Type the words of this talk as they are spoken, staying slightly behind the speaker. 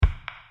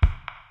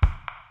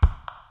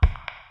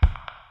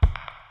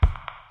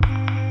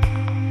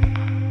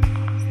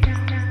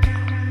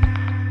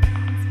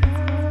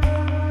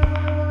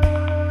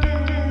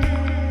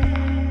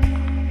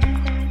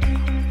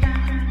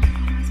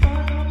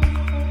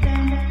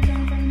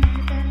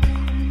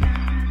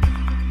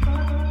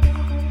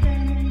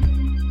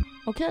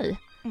Okej.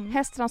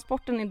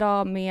 Hästtransporten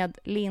idag med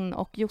Linn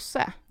och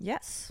Josse.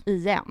 Yes.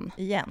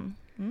 Igen.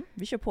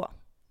 Vi kör på.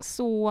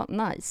 Så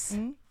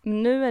nice.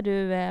 Nu är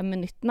du med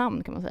nytt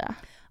namn kan man säga.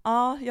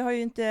 Ja, jag har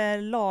ju inte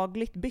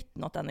lagligt bytt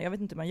något ännu. Jag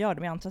vet inte hur man gör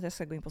det, men jag antar att jag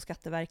ska gå in på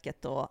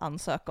Skatteverket och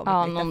ansöka om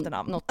ett nytt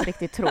efternamn. Något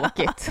riktigt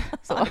tråkigt.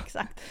 Så.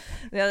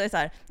 Ja,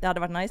 exakt. Det hade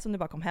varit nice om du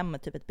bara kom hem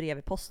med typ ett brev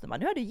i posten.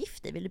 Nu har du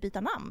gift dig, vill du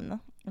byta namn?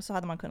 Och så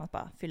hade man kunnat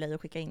bara fylla i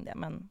och skicka in det,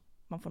 men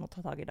man får nog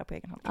ta tag i det på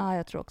egen hand. Ja,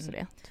 jag tror också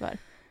det, tyvärr.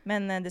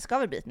 Men det ska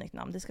väl bli ett nytt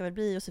namn. Det ska väl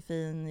bli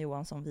Josefin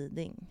Johansson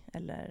Widing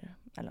eller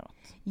något.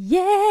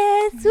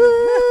 Yes!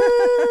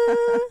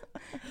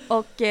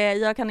 Och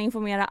jag kan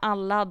informera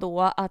alla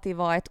då att det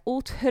var ett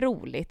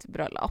otroligt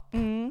bröllop.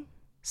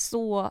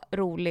 Så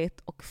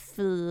roligt och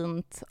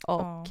fint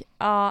och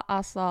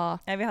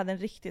vi hade en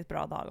riktigt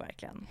bra dag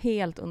verkligen.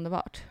 Helt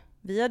underbart.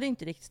 Vi hade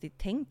inte riktigt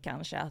tänkt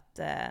kanske att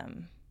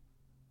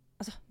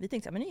vi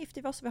tänkte att nu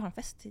gifter vi oss och vi har en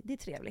fest, det är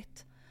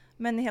trevligt.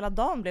 Men hela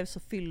dagen blev så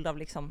fylld av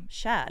liksom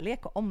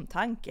kärlek och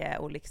omtanke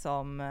och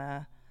liksom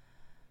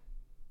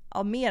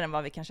mer än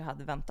vad vi kanske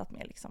hade väntat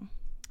med liksom.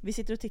 Vi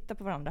sitter och tittar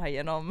på varandra här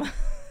genom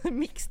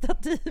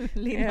mixtativ.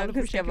 Linn och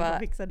försöker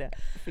fixa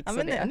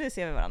det. Nu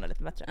ser vi varandra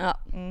lite bättre. Ja.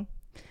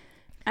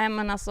 Nej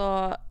men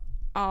alltså,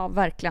 ja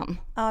verkligen.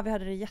 Ja, vi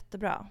hade det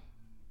jättebra.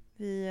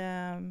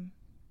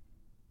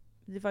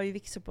 Det var ju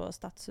vigsel på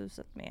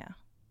Stadshuset med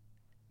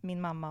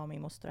min mamma och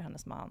min moster och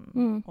hennes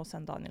man och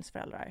sen Daniels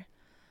föräldrar.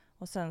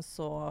 Och sen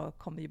så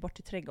kom vi bort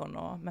till trädgården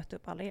och mötte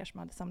upp alla er som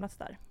hade samlats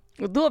där.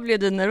 Och då blev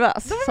du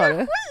nervös, sa du?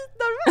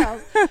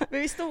 Skitnervös!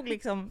 Men vi stod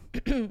liksom,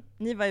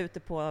 ni var ute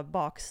på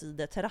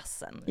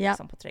baksideterrassen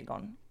liksom på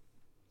trädgården.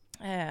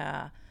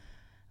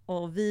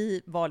 Och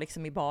vi var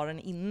liksom i baren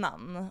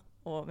innan.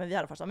 Men vi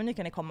hade först men nu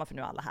kan ni komma för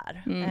nu är alla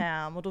här.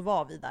 Och då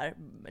var vi där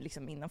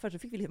liksom innanför, så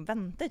fick vi liksom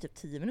vänta i typ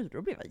 10 minuter.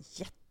 Då blev jag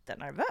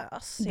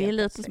jättenervös. Det är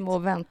lite som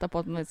att vänta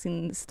på med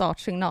sin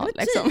startsignal.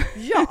 Liksom.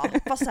 Ja,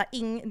 fast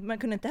man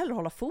kunde inte heller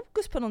hålla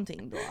fokus på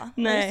någonting då.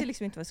 Nej. Jag visste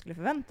liksom inte vad jag skulle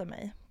förvänta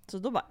mig. Så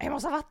då bara, jag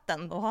måste ha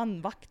vatten. Och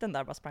han vakten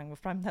där bara sprang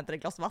fram och hämtade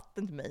ett glas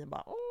vatten till mig. Och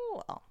bara,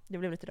 det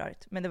blev lite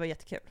rörigt. Men det var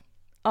jättekul.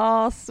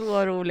 Ja,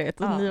 så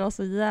roligt. Och ni var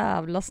så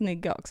jävla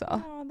snygga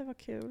också. Ja, det var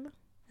kul.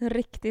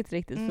 Riktigt,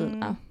 riktigt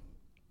fina.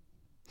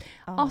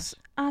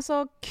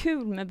 Alltså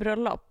kul med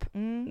bröllop.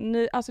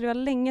 Nu, alltså det var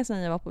länge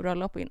sedan jag var på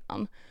bröllop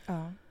innan.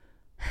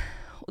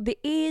 Och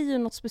det är ju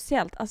något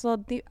speciellt.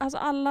 Alltså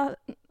alla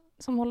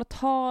som håller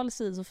tal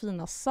säger så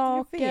fina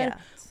saker.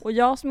 Och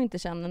jag som inte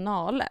känner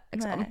Nale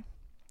liksom,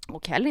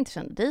 och heller inte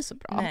känner dig så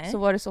bra. Så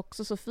var det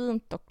också så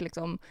fint att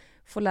liksom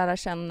få lära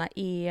känna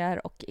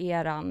er och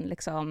eran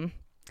liksom,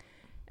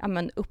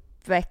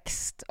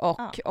 uppväxt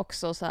och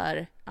också så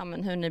här,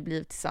 hur ni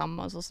blivit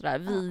tillsammans och sådär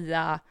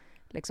via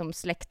liksom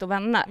släkt och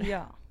vänner.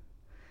 Ja,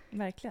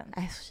 verkligen. Det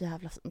är så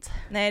jävla fint.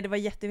 Nej, det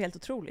var helt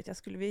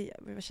otroligt. Vi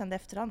kände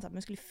efterhand att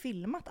man skulle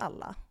filmat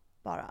alla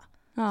bara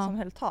som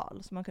höll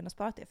tal, så man kunde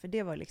spara det. För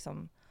det var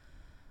liksom,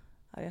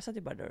 jag satt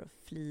ju bara där och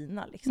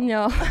flina liksom.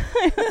 Ja.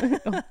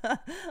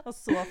 Och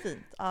så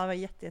fint. Ja, det var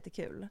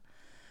jättekul.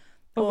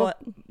 Och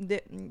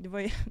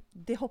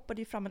det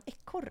hoppade ju fram en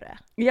ekorre.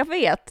 Jag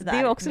vet,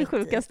 det var också det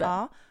sjukaste.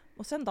 Ja.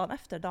 Och sen dagen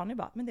efter, Daniel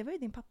bara, men det var ju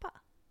din pappa.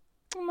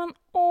 Men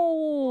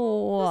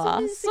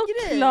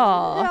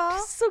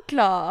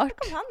såklart. Då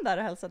kom han där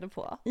och hälsade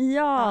på.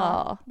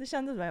 Ja. Det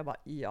kändes som jag bara,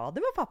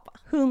 det var pappa.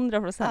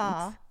 100%.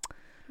 Ja.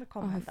 Då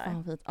kom han där.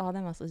 Fan fint. Ja,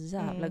 den var så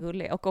jävla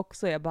gullig. Och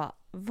också jag bara,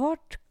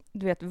 vart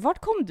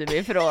kom du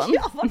ifrån?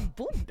 Ja, vart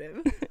bor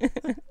du?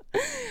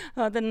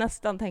 Ja, den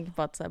nästan tänker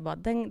på att så här, bara,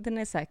 den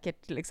är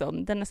säkert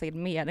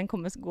med. Den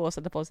kommer gå och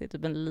sätta på sig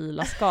typ en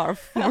lila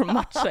scarf när de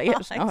matchar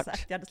er snart.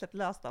 Exakt, jag hade släppt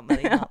löst dem där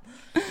innan.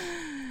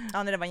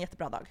 Ja, det var en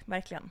jättebra dag,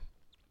 verkligen.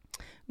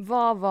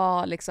 Vad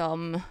var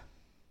liksom,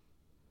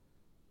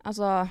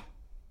 alltså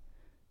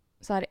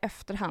så här i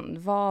efterhand,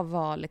 vad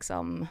var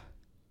liksom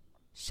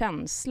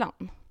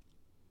känslan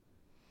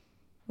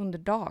under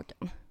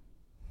dagen?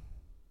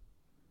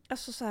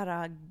 Alltså så här,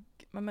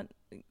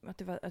 att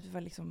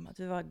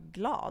vi var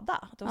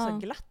glada, att det var så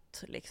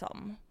glatt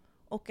liksom.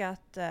 Och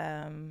att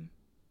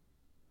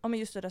men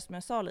just det där som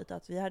jag sa lite,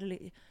 att jag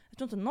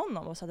tror inte någon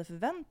av oss hade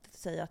förväntat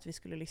sig att vi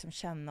skulle liksom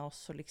känna oss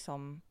så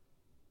liksom,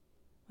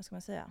 vad ska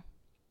man säga,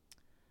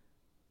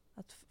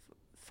 att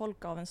folk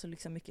gav en så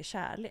liksom mycket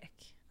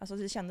kärlek. Alltså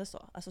det kändes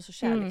så, alltså så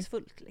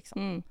kärleksfullt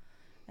liksom.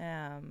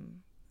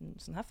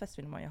 Sån här fest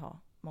vill man ju ha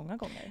många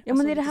gånger. Ja,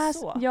 men det är det här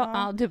så,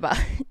 du bara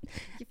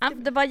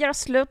det bara göra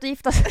slut och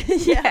gifta sig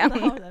igen.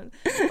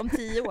 Om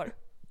 10 år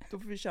då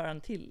får vi köra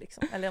en till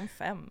liksom. Eller om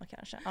 5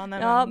 kanske.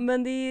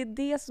 Men det är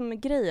det som är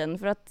grejen.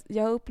 För att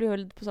jag upplever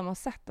lite på samma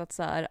sätt att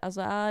så här,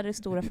 alltså är det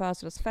stora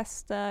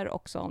födelsedagsfester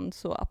och sånt,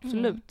 så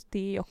absolut,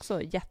 det är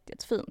också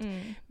jättefint.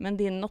 Men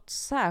det är något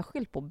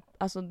särskilt på,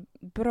 alltså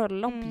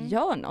bröllop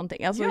gör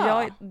någonting. Alltså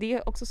det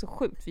är också så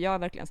sjukt, för jag är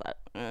verkligen så här,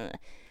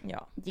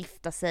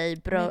 gifta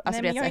sig,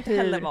 alltså men jag har inte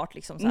heller varit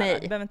liksom så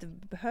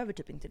här, behöver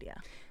typ inte det.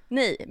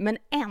 Nej, men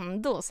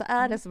ändå så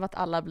är det som att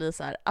alla blir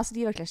så här, alltså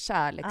det är verkligen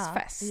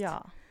kärleksfest.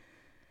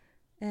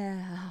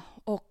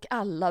 Och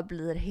alla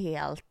blir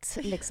helt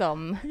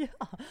liksom,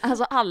 Ja.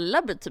 alltså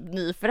alla blir typ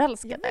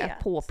nyförälskade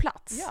på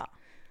plats. Ja.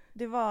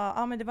 Det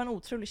var en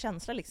otrolig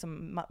känsla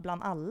liksom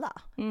bland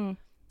alla.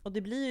 Och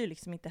det blir ju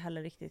liksom inte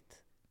heller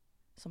riktigt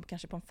som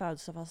kanske på en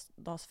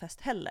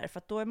födelsedagsfest heller. För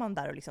att då är man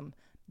där och liksom,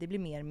 det blir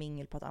mer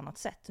mingel på ett annat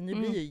sätt. Nu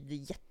blir ju det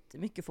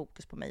jättemycket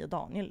fokus på mig och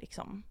Daniel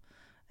liksom.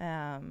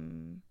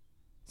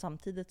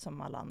 Samtidigt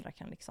som alla andra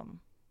kan liksom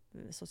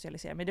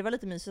socialisera. Men det var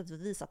lite mysigt att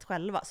vi satt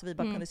själva så vi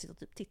bara kunde sitta och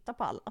typ titta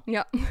på alla.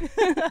 Ja.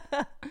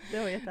 Det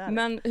var jättehärligt.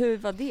 Men hur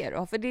var det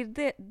då? För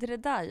det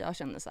där jag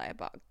kände så här, jag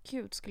bara,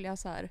 gud skulle jag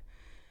så här,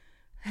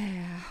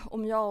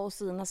 om jag och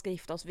Sina ska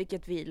gifta oss,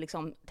 vilket vi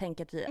liksom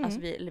tänker att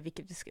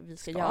vi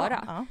ska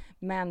göra. Ja.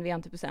 Men vi har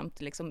inte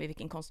bestämt liksom i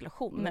vilken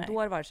konstellation. Nej. Men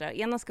då var det så här,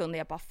 ena sekunden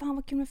jag bara, fan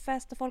vad kul med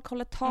fest och folk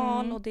håller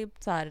tal och det är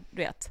så här,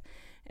 du vet,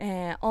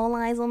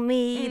 all eyes on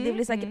me, det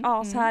blir säkert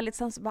ashärligt.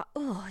 Sen så bara,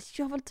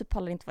 jag vill typ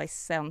pallar inte vara i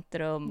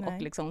centrum. Nej.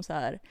 Och liksom så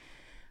här,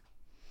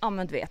 ja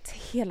men du vet,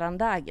 hela den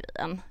där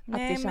grejen.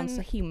 Nej, att det känns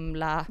så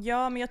himla...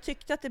 Ja, men jag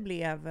tyckte att det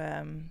blev...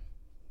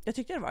 Jag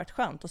tyckte det var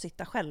skönt att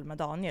sitta själv med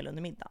Daniel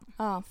under middagen.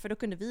 Ja. För då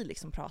kunde vi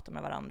liksom prata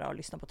med varandra och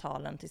lyssna på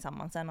talen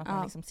tillsammans. Sen att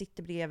man liksom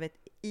sitter bredvid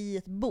i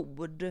ett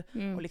bord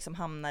och liksom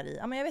hamnar i...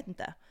 Ja, men jag vet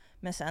inte.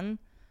 Men sen...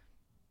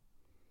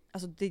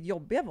 Alltså det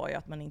jobbiga var ju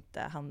att man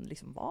inte hann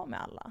liksom vara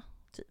med alla,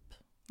 typ.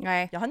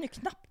 Nej. Jag hann ju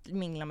knappt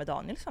mingla med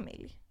Daniels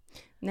familj.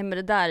 Nej, men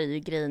det där är ju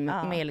grejen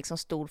med liksom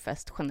stor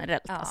fest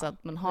generellt. Ja. Alltså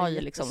att man har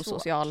ju liksom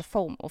social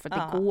FOMO. För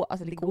att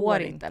det går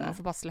inte. Man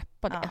får bara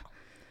släppa det.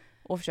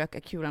 Och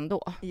försöka kul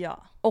ändå.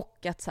 Ja.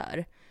 Och att så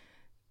här,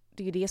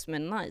 det är ju det som är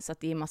nice, att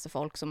det är massa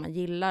folk som man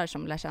gillar,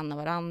 som lär känna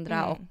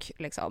varandra och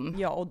liksom...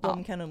 Ja, och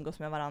de kan umgås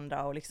med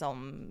varandra och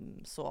liksom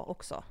så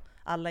också.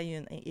 Alla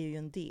är ju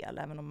en del,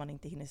 även om man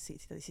inte hinner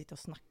sitta och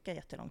snacka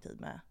jättelång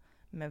tid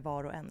med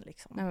var och en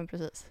liksom. Nej, men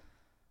precis.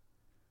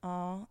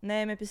 Ja,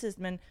 nej men precis,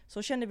 men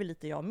så kände vi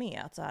lite jag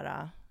med, att så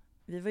här,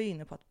 vi var ju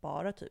inne på att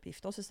bara typ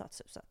gifta oss i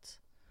Stadshuset.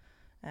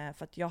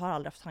 För att jag har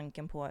aldrig haft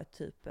tanken på ett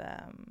typ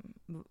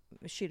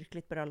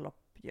kyrkligt bröllop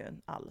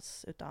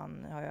alls,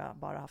 utan jag har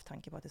bara haft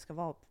tanken på att det ska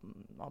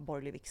vara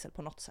borgerlig vigsel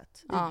på något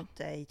sätt.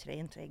 Ute i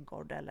en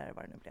trädgård eller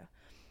vad det nu blev.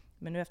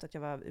 Men nu efter att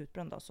jag var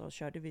utbränd då, så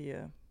körde vi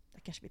ju, det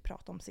kanske vi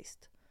pratade om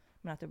sist,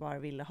 men att jag bara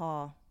ville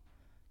ha,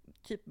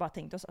 typ bara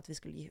tänkte oss att vi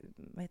skulle,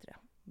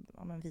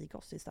 viga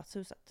oss i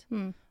Stadshuset.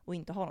 Och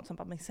inte ha något som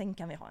bara, men sen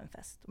kan vi ha en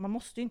fest. Man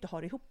måste ju inte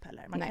ha det ihop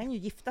heller. Man kan ju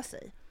gifta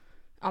sig.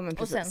 Ja, men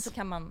och sen så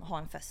kan man ha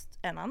en fest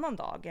en annan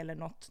dag,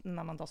 eller en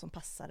annan dag som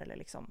passar, eller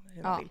liksom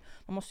hur man vill.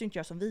 Man måste ju inte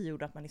göra som vi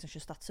gjorde, att man liksom kör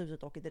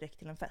Stadshuset och åker direkt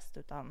till en fest,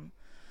 utan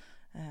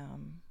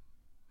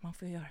man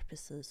får göra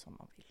precis som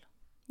man vill.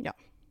 Ja.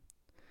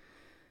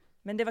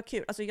 Men det var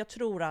kul. Alltså jag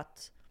tror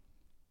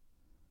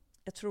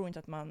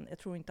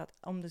inte att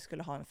om du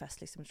skulle ha en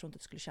fest liksom, jag tror inte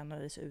att du skulle känna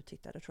dig så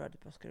uttittad. Jag tror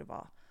att du skulle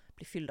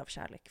bli fylld av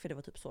kärlek, för det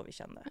var typ så vi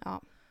kände.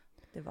 Ja.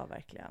 Det var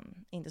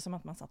verkligen inte som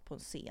att man satt på en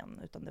scen,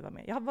 utan det var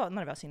mer, jag var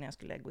nervös innan jag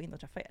skulle gå in och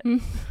träffa er.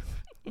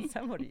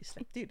 Sen var det ju,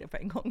 släppte ju det på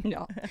en gång.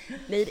 Ja.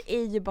 Nej, det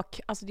är ju bara,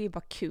 alltså det är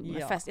bara kul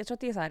med fest. Jag tror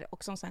att det är så här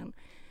också sen,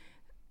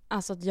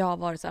 alltså att jag har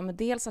varit så här, men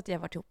dels att jag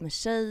har varit ihop med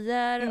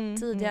tjejer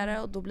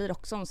tidigare, och då blir det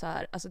också så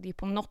här, alltså det är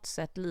på något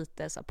sätt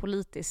lite så här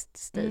politiskt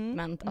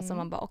statement, alltså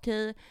man bara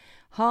okej,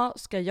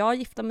 ska jag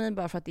gifta mig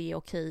bara för att det är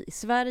okej i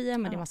Sverige,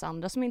 men det är massa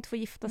andra som inte får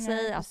gifta sig.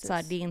 Nej, att så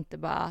här, det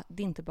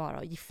är inte bara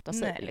att gifta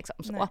sig. Nej,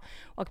 liksom, så.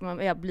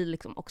 Och jag blir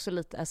liksom också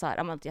lite så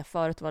här, att jag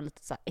förut var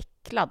lite så här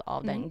äcklad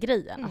av den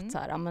grejen. Att så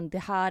här, men det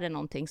här är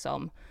någonting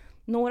som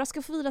några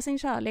ska få vila sin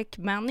kärlek,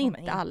 men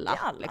inte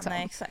alla. Liksom.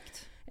 Nej,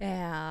 exakt.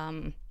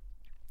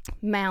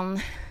 Men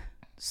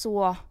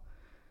så,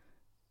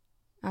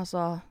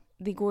 alltså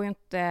det går ju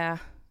inte,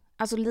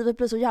 alltså livet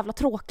blir så jävla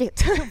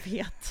tråkigt. Jag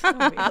vet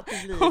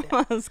det blir det.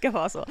 Om man ska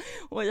vara så.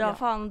 Och jag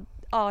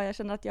jag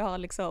känner att jag har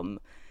liksom,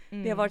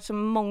 det har varit så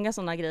många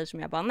sådana grejer som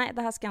jag bara, nej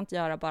det här ska jag inte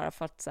göra, bara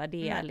för att så här,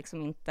 det är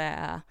liksom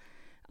inte,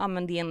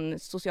 men det är en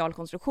social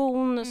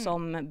konstruktion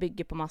som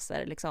bygger på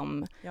massor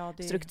liksom,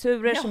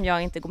 strukturer som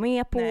jag inte går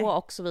med på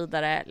och så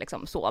vidare.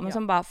 Liksom, så. Men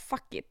som bara,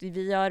 fuck it,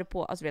 vi gör det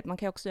på, alltså, man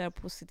kan ju också göra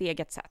det på sitt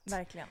eget sätt.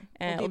 Verkligen. Och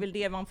det är väl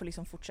det man får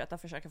liksom fortsätta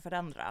försöka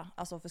förändra.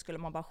 Alltså, för skulle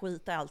man bara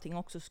skita i allting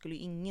också, skulle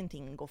ju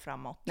ingenting gå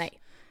framåt. Nej.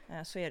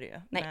 Så är det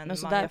ju. Nej, men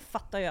jag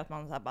fattar ju att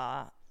man så här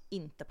bara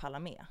inte pallar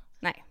med.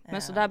 Nej,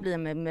 men så där blir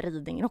det med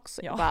ridningen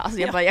också. Jag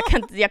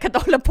kan inte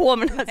hålla på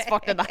med den här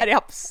sporten. Det här är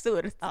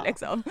absurt.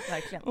 Liksom.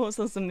 Verkligen. Och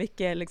så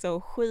mycket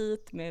liksom,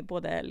 skit med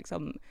både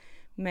liksom,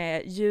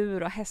 med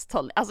djur och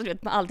hästhåll. Alltså du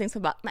vet, med allting så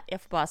bara, nej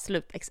jag får bara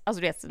sluta.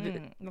 Alltså,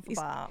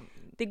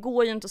 det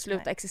går ju inte att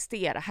sluta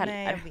existera heller.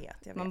 Nej, jag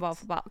vet. Man bara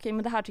får bara, okej,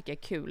 men det här tycker jag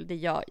är kul, det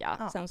gör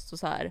jag. Sen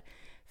så här,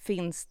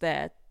 finns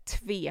det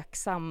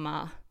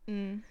tveksamma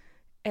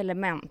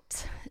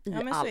element i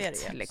allt. Så är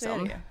det, liksom.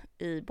 Så är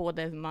det. I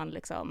både hur man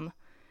liksom...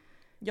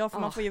 Ja, för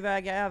man får ju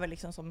väga över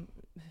liksom, som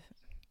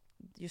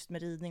just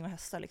med ridning och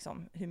hästar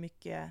liksom, hur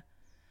mycket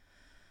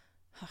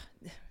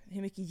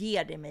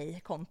ger det mig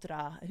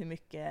kontra hur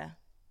mycket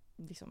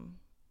liksom,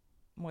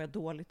 mår jag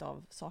dåligt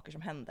av saker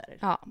som händer.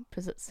 Ja,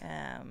 precis.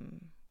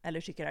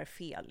 Eller tycker det är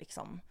fel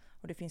liksom.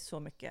 Och det finns så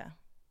mycket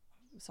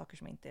saker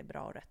som inte är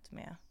bra och rätt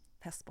med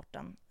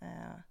hästsporten.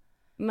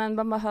 Men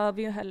man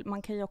behöver ju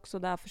man kan ju också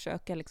där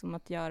försöka liksom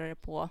att göra det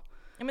på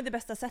men det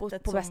bästa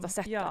sättet. På bästa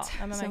sättet. Ja,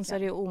 sen så är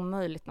det ju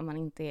omöjligt när man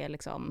inte är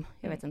liksom,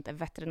 jag vet inte,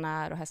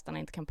 veterinär och hästarna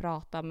inte kan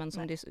prata. Men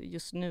som det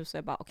just nu så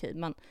är det bara okej,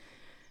 men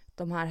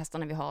de här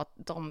hästarna vi har,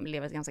 de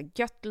lever ett ganska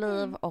gött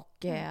liv och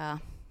ja.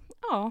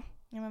 Ja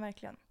men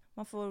verkligen.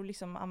 Man får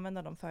liksom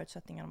använda de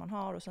förutsättningarna man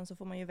har och sen så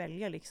får man ju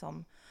välja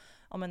liksom,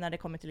 men när det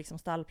kommer till liksom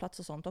stallplats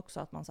och sånt också,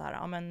 att man så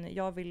här,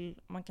 men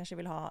man kanske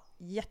vill ha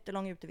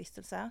jättelång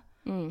utevistelse,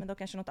 men då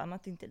kanske något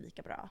annat inte är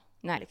lika bra.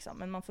 Liksom.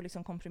 Men man får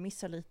liksom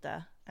kompromissa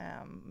lite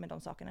med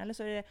de sakerna. Eller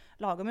så är det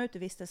lagom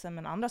utevistelse,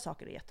 men andra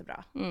saker är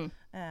jättebra.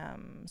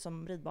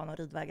 Som ridbana och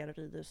ridvägar och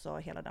ridhus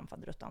och hela den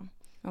faderuttan.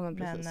 Ja, men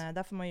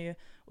där får man ju,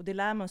 och det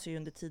lär man sig ju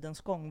under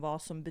tidens gång,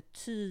 vad som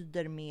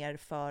betyder mer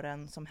för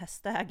en som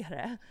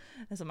hästägare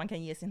som man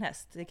kan ge sin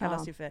häst. Det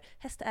kallas ju för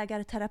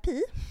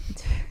hästägarterapi.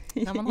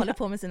 När man håller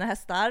på med sina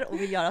hästar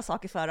och vill göra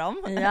saker för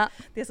dem.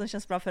 Det som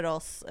känns bra för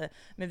oss.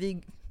 Men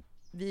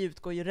vi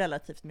utgår ju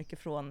relativt mycket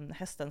från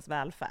hästens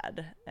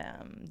välfärd.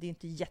 Det är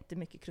inte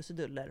jättemycket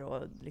krusiduller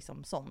och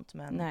liksom sånt.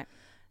 Men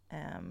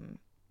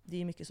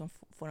det är mycket som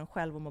får en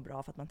själv att må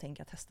bra för att man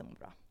tänker att hästen mår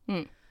bra.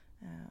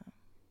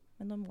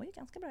 Men de mår ju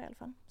ganska bra i alla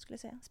fall, skulle jag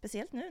säga.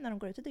 Speciellt nu när de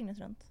går ut i dygnet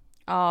runt.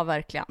 Ja,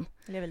 verkligen.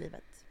 Lever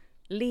livet.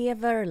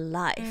 Lever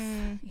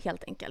life,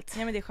 helt enkelt.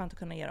 Ja, men det är skönt att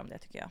kunna ge dem det,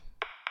 tycker jag.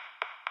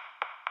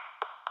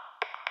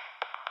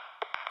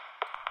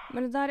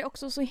 Men det där är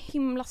också så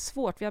himla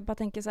svårt. För jag bara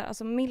tänker så här,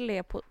 alltså Millie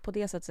är på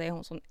det sättet så är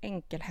hon så en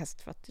enkel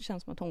häst, för att det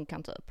känns som att hon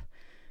kan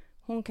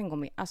hon kan gå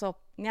med. Alltså,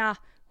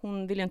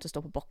 hon vill ju inte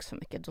stå på box för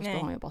mycket. Då står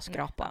hon ju bara och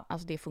skrapa.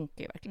 Alltså det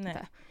funkar ju verkligen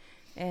inte.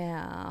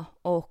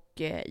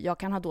 Och jag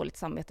kan ha dåligt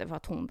samvete för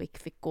att hon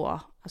fick gå,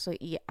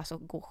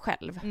 gå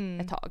själv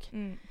ett tag.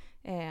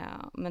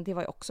 Men det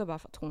var ju också bara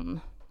för att hon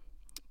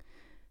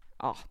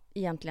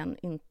egentligen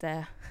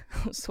inte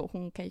så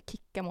hon kan ju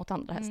kicka mot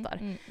andra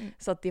hästar.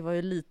 Så att det var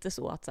ju lite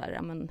så att så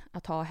här,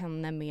 att ha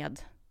henne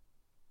med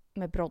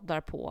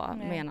broddar på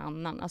med en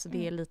annan. Alltså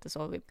det är lite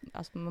så,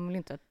 alltså man vill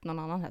inte att någon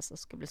annan häst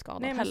ska bli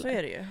skadad heller. Nej, men så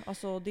är det ju.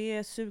 Alltså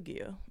det suger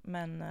ju.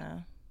 Men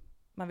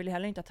man vill ju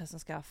heller inte att hästen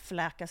ska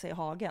fläka sig i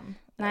hagen.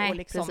 Nej, och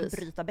liksom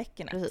bryta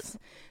bäckenet. Precis.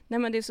 Nej,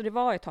 men det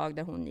var ett tag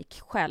där hon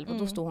gick själv och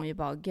då stod hon ju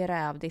bara och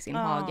grävde i sin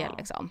hage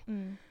liksom.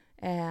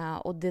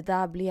 Och det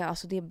där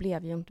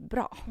blev ju inte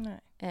bra.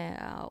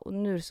 Och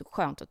nu är det så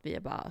skönt att vi är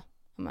bara,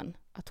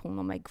 att hon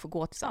och Meg får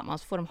gå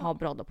tillsammans, får de ha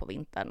broddar på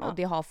vintern. Och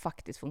det har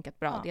faktiskt funkat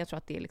bra. Jag tror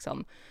att det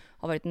liksom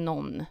har varit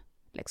någon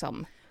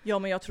liksom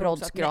men jag tror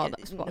också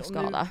att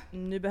skada.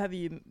 Nu behöver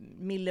ju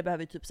Mille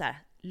behöver typ så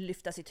här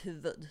lyfta sitt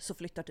huvud, så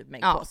flyttar typ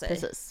Meg på sig.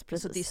 Precis.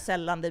 Så det är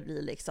sällan det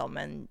blir liksom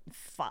en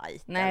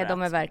fight. Nej,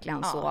 de är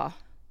verkligen så.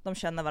 De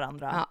känner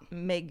varandra.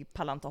 Meg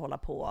pallar inte hålla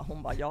på.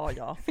 Hon bara,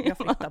 jag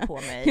flyttar på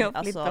mig.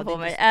 Jag flyttar på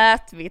mig.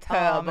 Ät mitt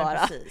hö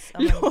bara.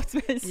 Låt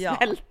mig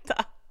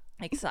svälta.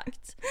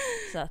 Exakt.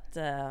 Så att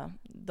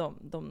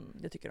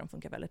jag tycker de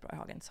funkar väldigt bra i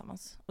hagen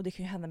tillsammans. Och det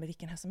kan ju hända med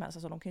vilken häst som helst.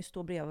 Alltså, de kan ju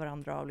stå bredvid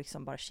varandra och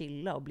liksom bara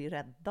chilla och bli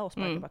rädda och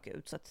sparka bak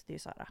ut. Så att det är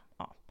så här,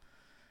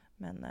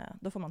 Men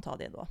då får man ta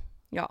det då.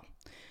 Ja.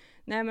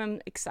 Nej,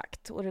 men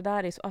exakt. Och det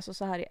där är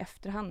så här i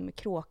efterhand med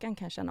kråkan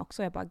kan jag känna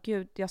också. Jag bara,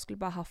 gud, jag skulle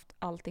bara haft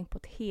allting på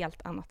ett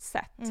helt annat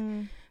sätt.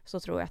 Så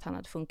tror jag att han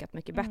hade funkat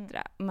mycket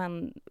bättre.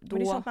 Men då...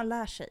 det är så att man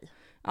lär sig.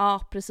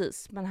 Ja,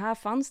 precis. Men här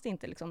fanns det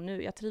inte liksom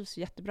nu. Jag trivs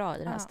jättebra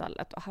i det här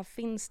stallet. Och här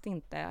finns det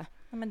inte...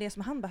 Ja, men det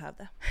som han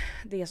behövde.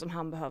 Det som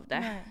han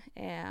behövde.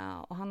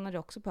 Och han hade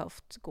också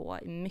behövt gå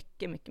i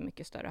mycket, mycket,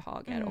 mycket större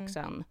hager. Och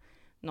sen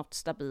något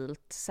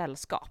stabilt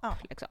sällskap.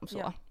 Liksom,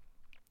 så.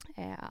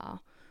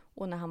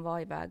 Och när han var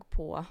iväg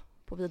på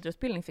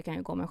vidareutbildning fick han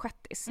ju gå med en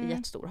shettis i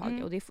jättestor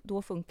hage. Och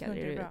då funkade det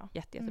ju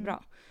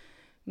jättebra.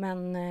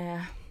 Men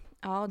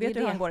vet du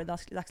hur han går i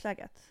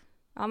dagsläget?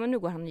 Ja, men nu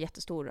går han en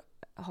jättestor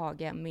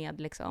hage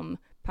med liksom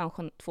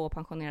 2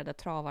 pensionerade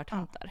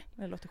travartanter.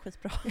 Det låter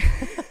skitbra.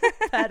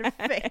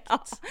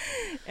 Perfekt.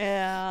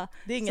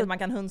 Det är inget man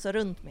kan hunsa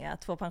runt med,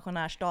 2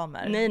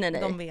 pensionärsdamer. Nej.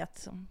 De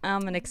vet.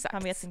 Men exakt.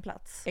 Han vet sin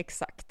plats.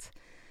 Exakt.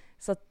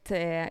 Så att,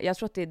 jag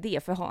tror att det är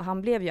det, för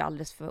han blev ju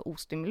alldeles för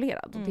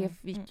ostimulerad. Och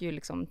det gick ju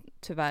liksom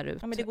tyvärr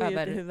ut. Ja, men det går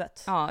ju ut i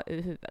huvudet. Ja,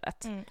 ur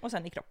huvudet. Och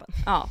sen i kroppen.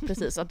 Ja,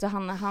 precis. Så att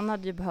han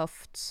hade ju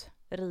behövt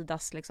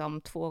ridas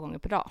liksom 2 gånger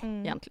per dag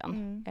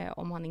egentligen.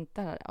 Om han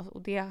inte hade,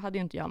 och det hade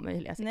ju inte jag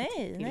möjlighet till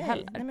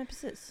heller. Nej, men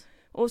precis.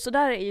 Och så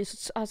där är ju,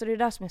 alltså det är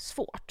det som är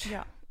svårt.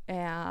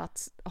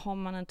 Att har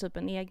man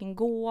en egen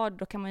gård,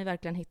 då kan man ju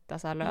verkligen hitta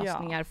så här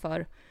lösningar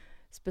för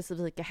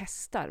specifika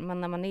hästar.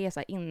 Men när man är så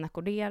här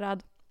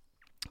inackorderad,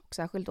 och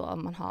särskilt då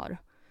om man har,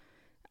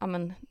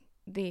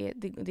 det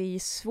är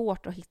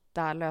svårt att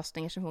hitta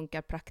lösningar som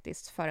funkar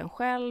praktiskt för en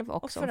själv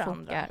och som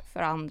funkar för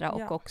andra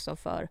och också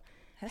för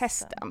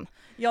hästen.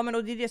 Ja, men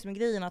och det är det som är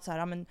grejen, att så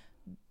här,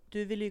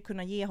 du ville ju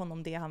kunna ge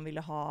honom det han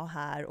ville ha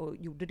här och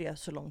gjorde det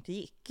så långt det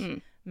gick.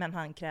 Men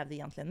han krävde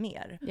egentligen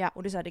mer.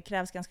 Och det är så här, det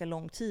krävs ganska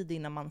lång tid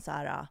innan man så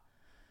här,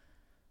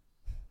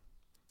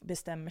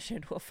 bestämmer sig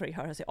då för att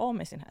göra sig av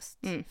med sin häst.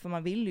 För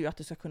man vill ju att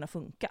det ska kunna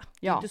funka.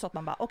 Det Ja. är inte så att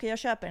man bara, okej, jag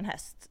köper en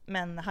häst,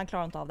 men han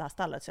klarar inte av det här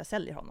stallet så jag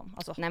säljer honom.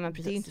 Alltså, Nej, men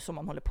precis. det är inte så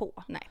man håller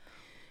på.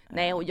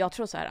 Nej, och jag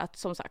tror så här att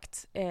som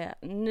sagt,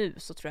 nu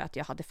så tror jag att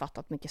jag hade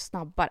fattat mycket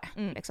snabbare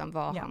liksom,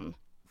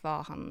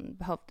 vad han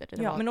behövde.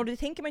 Men och det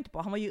tänker man inte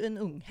på. Han var ju en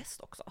ung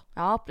häst också.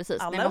 Ja,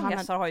 precis. Alla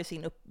unghästar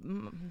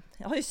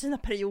har ju sina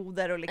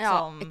perioder och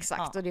liksom... Ja,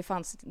 exakt. Och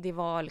det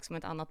var liksom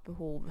ett annat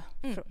behov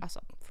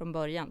från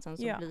början. Sen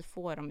så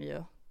får de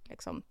ju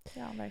liksom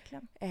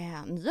verkligen.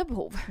 Nya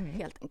behov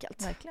helt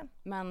enkelt. Verkligen.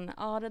 Men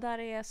ja, det där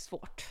är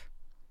svårt.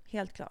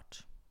 Helt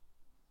klart.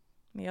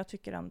 Men jag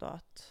tycker ändå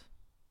att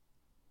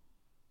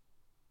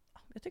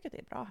det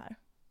är bra här.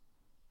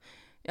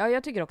 Ja,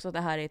 jag tycker också att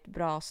det här är ett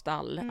bra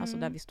stall, alltså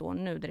där vi står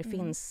nu, där det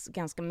finns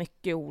ganska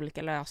mycket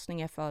olika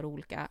lösningar för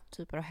olika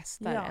typer av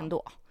hästar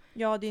ändå.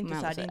 Ja, det är inte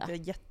så här, det är inte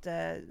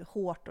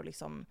jättehårt och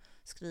liksom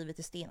skrivet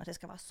i sten att det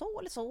ska vara så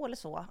eller så eller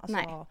så. Alltså,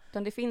 nej,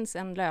 utan det finns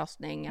en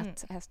lösning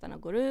att hästarna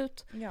går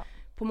ut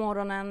på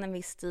morgonen en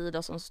viss tid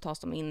och så tas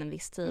de in en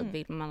viss tid.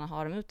 Vill man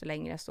ha dem ute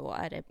längre så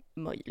är det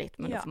möjligt,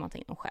 men då får man ta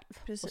in dem själv.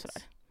 Precis. Och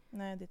sådär.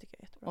 Nej, det tycker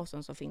jag är jättebra. Och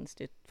sen så finns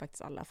det ju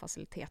faktiskt alla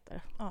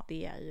faciliteter. Ja.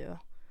 Det är ju...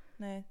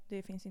 Nej,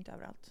 det finns inte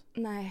överallt.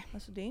 Nej.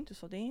 Alltså det är inte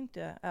så. Det är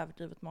inte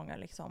överdrivet många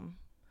liksom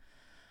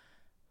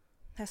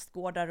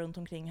hästgårdar runt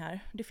omkring här.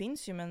 Det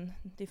finns ju, men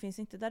det finns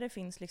inte där det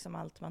finns liksom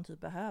allt man typ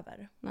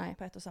behöver. Nej.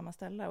 På ett och samma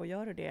ställe. Och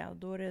gör du det,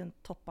 då är det en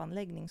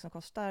toppanläggning som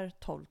kostar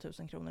 12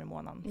 000 kronor i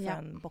månaden för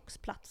en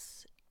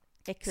boxplats.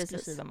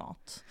 Exklusiva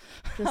mat.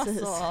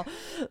 Precis. Alltså,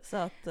 så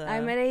att,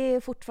 nej, men det är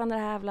fortfarande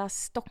det här jävla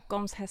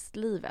Stockholms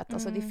hästlivet.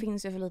 Alltså det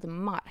finns ju för lite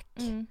mark.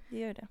 Det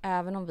gör det.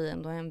 Även om vi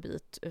ändå är en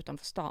bit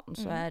utanför stan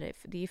så är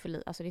det är för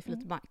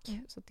lite mark.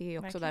 Så det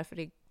är också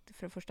därför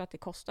för det första att det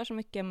kostar så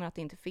mycket, men att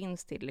det inte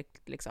finns till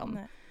liksom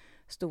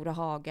stora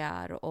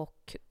hagar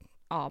och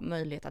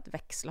möjlighet att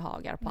växla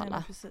hagar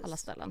på alla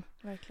ställen.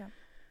 Verkligen.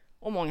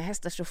 Och många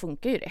hästar så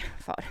funkar ju det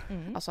för.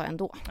 Alltså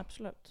ändå.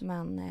 Absolut.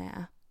 Men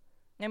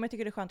men jag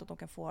tycker det är skönt att de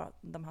kan få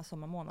de här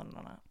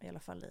sommarmånaderna i alla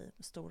fall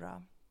i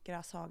stora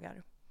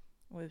gräshagar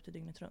och ute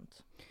dygnet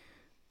runt.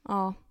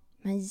 Ja,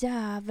 men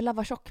jävlar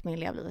vad tjock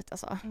min har blivit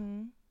alltså.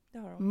 Det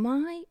har de.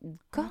 My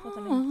God. Har fått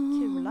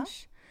en kula.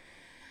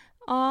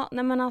 Ja,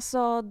 nej men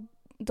alltså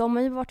de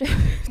har ju varit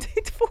ute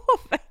i 2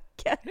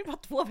 veckor. Det var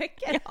 2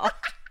 veckor? Ja.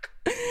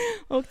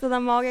 Och den där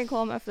magen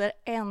kom efter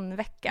 1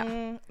 vecka.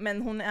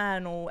 Men hon är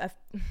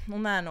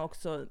nog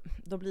också,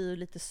 då blir ju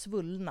lite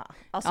svullna.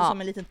 Alltså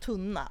som en liten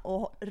tunna.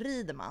 Och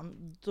rider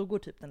man, då går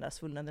typ den där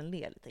svullnaden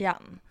ner lite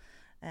grann.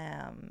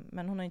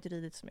 Men hon har inte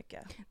ridit så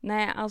mycket.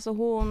 Nej, alltså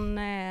hon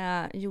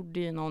gjorde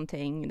ju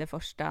någonting den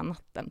första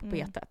natten på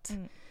betet.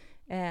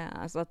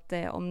 Alltså att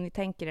om ni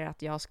tänker er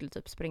att jag skulle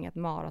typ springa ett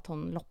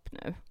maratonlopp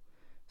nu,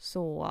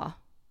 så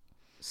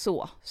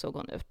såg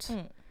hon ut.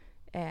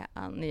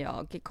 När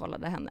jag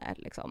kollade henne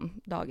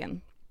liksom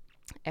dagen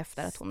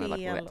efter att hon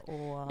hade varit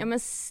på Ja, men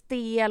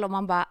stel, och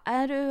man bara,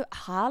 är du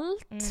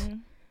halt?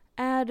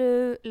 Är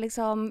du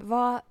liksom,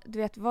 vad, du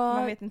vet vad...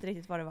 Man vet inte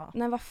riktigt vad det var.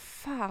 Nej, vad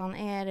fan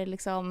är det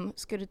liksom,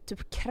 ska du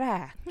typ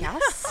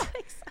kräkas?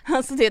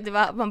 Alltså det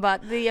var, man bara,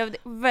 det är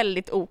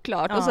väldigt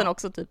oklart. Och sen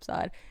också typ så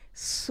här,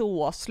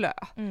 så slö.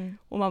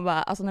 Och man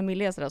bara, alltså när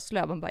Mille är sådär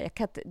slö, man bara, jag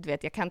kan inte Nej,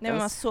 ens... men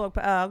man såg på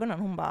ögonen,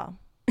 hon bara...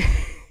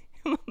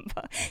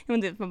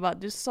 man bara,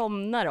 du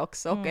somnar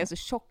också och är så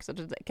tjock så att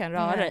du kan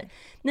röra dig.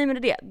 Nej,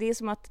 men det är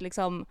som att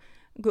liksom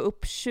gå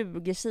upp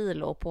 20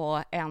 kilo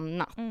på en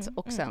natt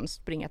och sen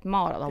springa ett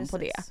maraton på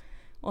det.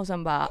 Och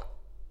sen bara,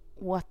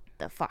 what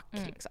the fuck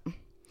liksom.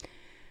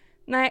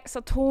 Nej, så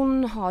att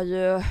hon har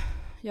ju,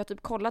 jag har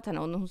typ kollat henne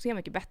och hon ser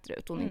mycket bättre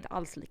ut. Hon är inte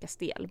alls lika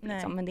stel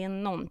liksom. Men det är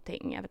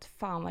någonting, jag vet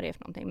fan vad det är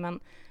för någonting, men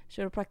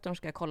kiropraktorn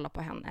ska kolla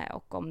på henne,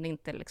 och om det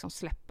inte liksom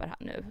släpper här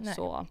nu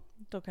så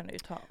då kan du ju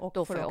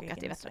då får jag åka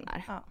till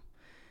veterinär.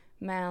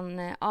 Men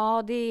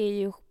det är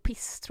ju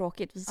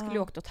pisstråkigt. Vi skulle ju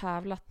åka och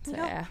tävlat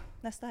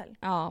nästa helg.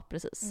 Ja,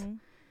 precis.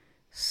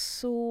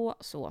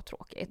 Så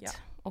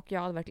tråkigt. Och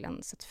jag hade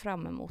verkligen sett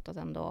fram emot att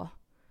ändå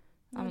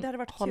det hade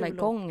varit hålla kul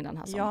igång den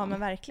här sommaren. Ja, men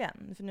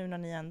verkligen. För nu när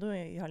ni ändå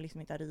har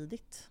liksom inte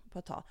ridit på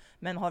ett tag.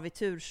 Men har vi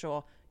tur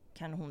så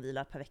kan hon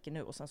vila ett par veckor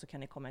nu och sen så kan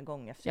ni komma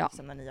igång efter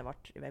liksom, när ni har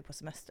varit iväg på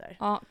semester.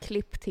 Ja,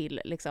 klipp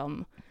till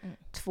liksom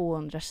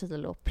 200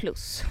 kilo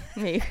plus.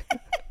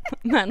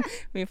 Men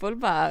vi får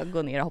bara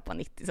gå ner och hoppa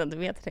 90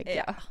 centimeter, tänker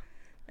jag.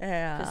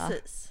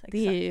 Precis,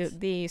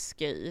 det är ju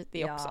skoj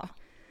det också.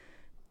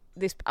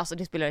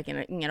 Det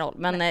spelar ingen roll,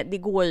 men det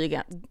går ju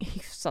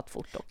hyfsat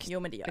fort och jo,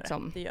 men det gör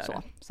liksom, det gör så,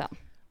 det. Sen.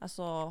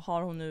 Alltså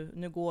har hon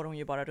nu går hon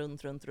ju bara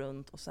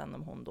runt och sen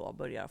om hon då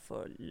börjar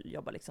få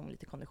jobba liksom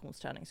lite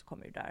konditionsträning så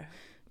kommer ju där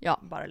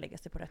bara lägga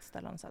sig på rätt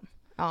ställen sen.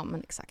 Ja,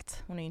 men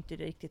exakt. Hon är ju inte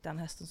riktigt den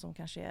hästen som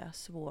kanske är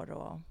svår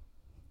att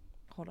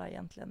hålla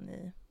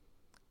egentligen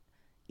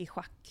i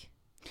schack.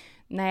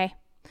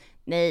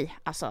 Nej,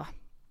 alltså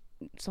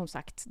som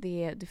sagt,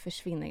 det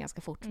försvinner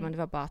ganska fort. Men det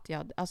var bara att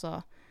jag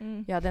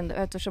hade ändå,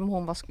 eftersom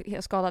hon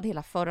var skadad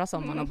hela förra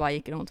sommaren och bara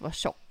gick runt och var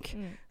tjock.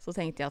 Så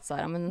tänkte jag att så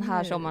här, men den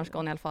här sommaren ska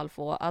hon i alla fall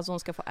få, alltså hon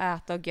ska få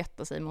äta och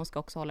götta sig, men hon ska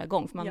också hålla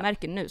igång. För man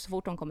märker nu, så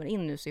fort hon kommer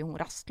in nu så är hon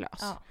rastlös.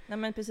 Ja, nej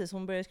men precis,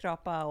 hon börjar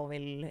skrapa och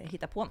vill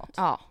hitta på något.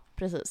 Ja,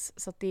 precis.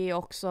 Så att det är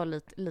också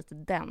lite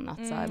den.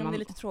 Att så här, det är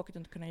lite tråkigt att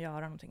inte kunna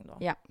göra någonting då.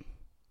 Ja.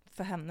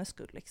 För hennes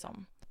skull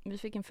liksom. Vi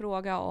fick en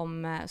fråga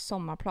om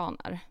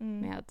sommarplaner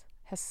med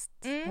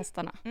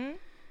hästarna.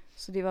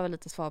 Så det var väl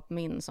lite svar på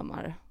min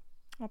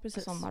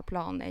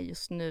sommarplan är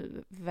just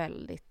nu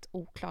väldigt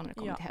oklar när det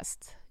kommer till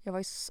häst. Jag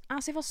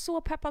var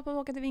så peppad på att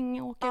åka till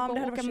Vingåker och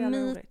åka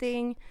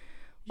meeting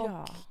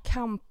och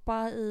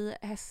campa i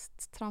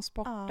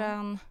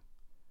hästtransporten.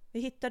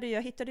 Jag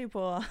hittade ju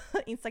på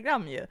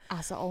Instagram ju.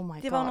 Alltså oh my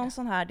god. Det var någon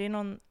sån här, det är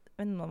någon,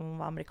 jag vet inte om hon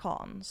var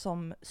amerikan,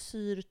 som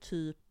syr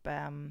typ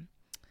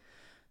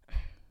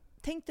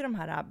tänk dig de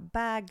här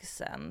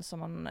bagsen som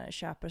man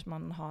köper, som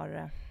man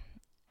har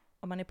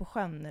om man är på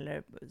sjön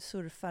eller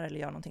surfar eller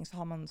gör någonting, så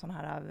har man såna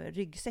här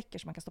ryggsäckar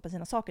som man kan stoppa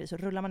sina saker i, så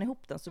rullar man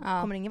ihop den så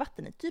kommer det inget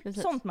vatten i. Typ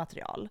sånt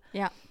material.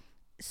 Ja.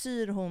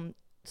 Syr hon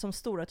som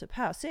stora typ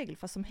hösegel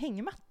fast som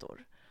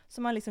hängmattor.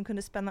 Så man liksom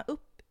kunde spänna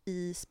upp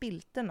i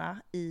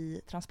spilterna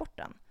i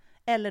transporten.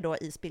 Eller då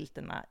i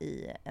spilterna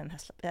i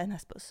en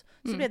hästbuss.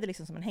 Så blev det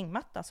liksom som en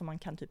hängmatta som man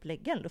kan typ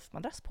lägga en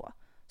luftmadrass på.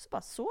 Så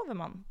bara sover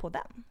man på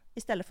den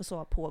istället för att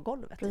sova på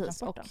golvet. Precis, i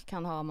transporten. och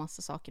kan ha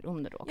massa saker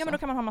under då också. Ja, men då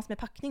kan man ha massor med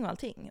packning och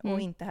allting. Och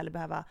inte heller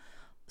behöva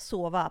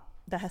sova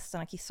där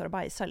hästarna kissar och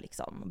bajsar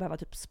liksom. Och behöva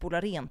typ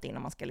spola rent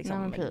innan man ska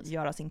liksom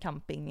göra sin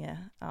camping,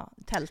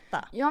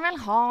 tälta. Jag vill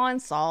ha en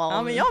sån.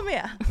 Ja, men jag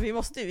med.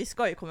 Vi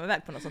ska ju komma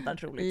iväg på något sånt där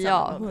roligt.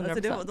 Ja,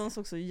 100%. Alltså de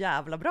såg så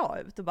jävla bra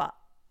ut. Och bara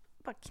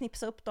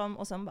knipsa upp dem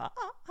och sen bara,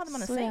 hade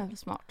man en säng. Så jävla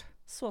smart.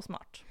 Så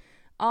smart.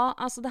 Ja,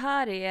 alltså det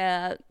här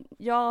är...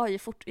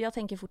 Jag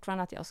tänker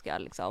fortfarande att jag ska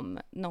liksom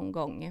någon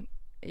gång...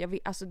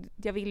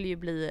 Jag vill ju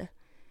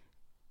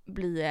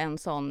bli en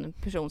sån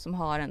person som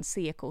har en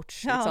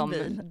C-korts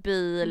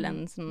bil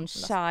en sån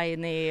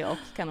shiny och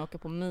kan åka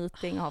på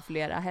meeting och ha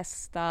flera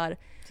hästar.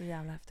 Så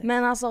jävla häftigt.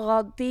 Men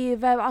alltså,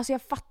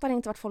 jag fattar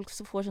inte vart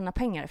folk får sina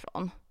pengar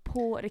ifrån.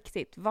 På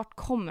riktigt. Vart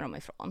kommer de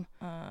ifrån?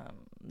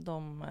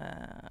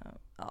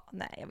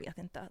 Nej, jag vet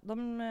inte.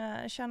 De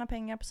tjänar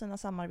pengar på sina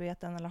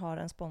samarbeten eller har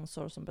en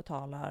sponsor som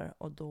betalar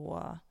och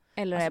då...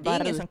 Eller är bara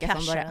det är ingen som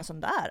cashar en sån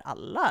där.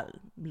 Alla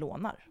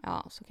lånar.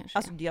 Ja, så kanske.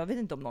 Alltså, jag vet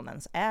inte om någon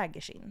ens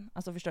äger sin.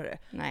 Alltså, förstår du?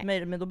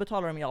 Nej. Men då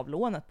betalar de ju av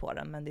lånet på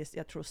den. Men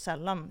jag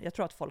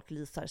tror att folk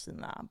leasar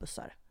sina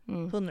bussar.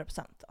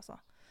 100% alltså.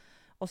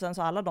 Och sen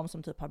så alla de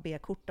som typ har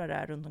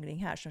B-kortare runt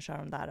omkring här som kör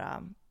de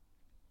där...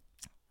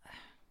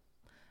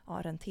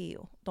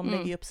 Renteo. De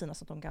lägger ju upp sina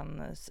så att de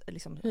kan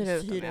liksom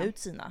hyra ut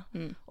sina.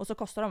 Och så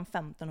kostar de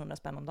 1500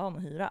 spänn om dagen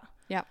att hyra.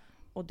 Ja.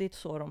 Och det är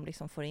så de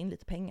liksom får in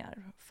lite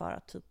pengar för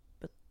att typ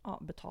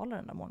betala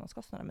den där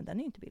månadskostnaden. Men den är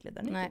ju inte billig.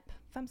 Den är typ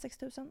 5-6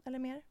 tusen eller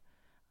mer.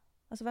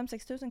 Alltså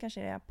 5-6 tusen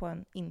kanske är på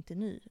en inte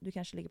ny. Du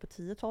kanske ligger på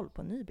 10-12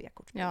 på en ny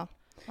B-kort. Ja.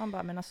 Man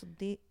bara, men alltså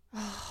det...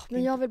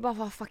 men jag vill bara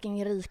vara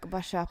fucking rik och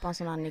bara köpa en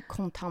sån här ny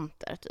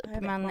kontanter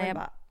typ. Men jag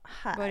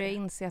börjar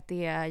inse att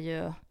det är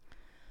ju...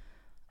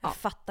 Jag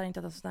fattar inte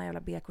att en sån här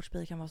jävla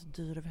B-kortsbil kan vara så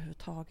dyr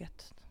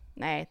överhuvudtaget.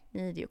 Nej, det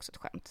är ju också ett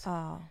skämt.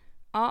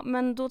 Ja,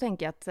 men då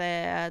tänker jag att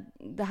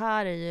det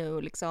här är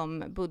ju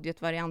liksom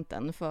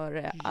budgetvarianten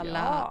för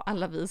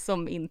alla vi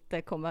som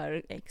inte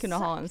kommer kunna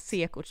ha en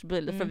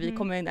C-kortsbil. För vi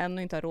kommer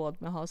ännu inte ha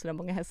råd med att ha så där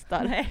många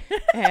hästar.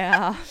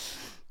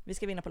 Vi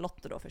ska vinna på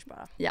Lotto då först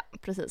bara. Ja,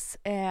 precis.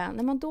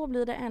 Men då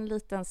blir det en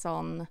liten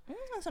sån...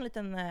 en sån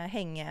liten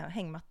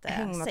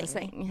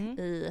hängmattesäng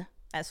i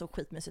så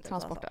skitmysigt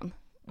transporten.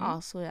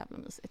 Ja, så jävla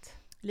mysigt.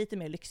 Lite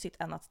mer lyxigt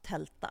än att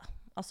tälta.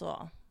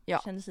 Alltså,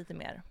 kändes lite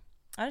mer...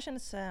 Ja, det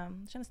kändes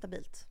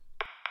stabilt.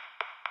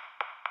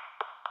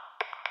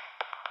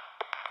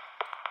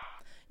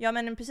 Ja,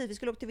 men precis. Vi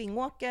skulle åka till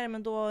Vingåker,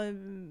 men då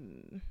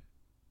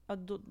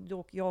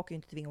jag åker ju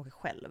inte till Vingåker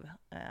själv.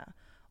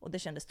 Och det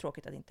kändes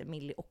tråkigt att inte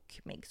Millie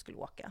och Meg skulle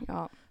åka.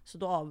 Ja. Så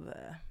då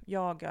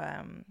jag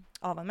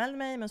avanmälde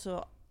mig, men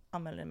så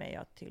anmälde mig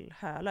jag till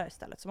Hölö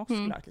istället, som också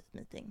skulle ha ett litet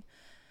meeting.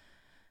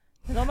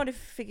 Men de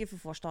fick ju för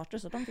få starter,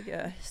 så de fick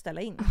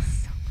ställa in.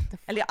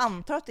 Eller jag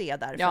antar att det är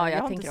där. Ja,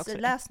 jag har inte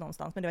läst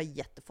någonstans, men det var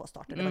jättefå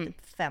starter. Det var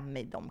typ 5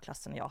 i de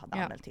klasserna jag hade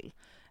anmält till.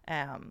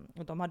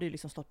 Och de hade ju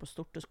liksom stått på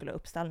stort och skulle ha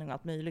uppställning och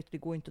allt möjligt. Det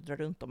går ju inte att dra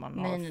runt om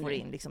man får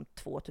in liksom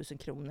 2000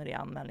 kronor i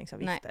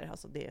anmälningsavgifter.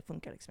 Alltså det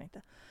funkar liksom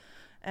inte.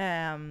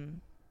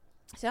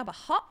 Så jag bara,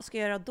 ska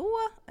jag göra då?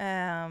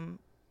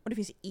 Och det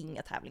finns ju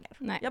inga tävlingar.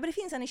 Nej. Ja, men det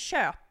finns en i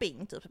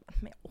Köping typ.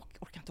 Men jag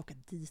orkar inte åka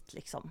dit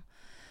liksom.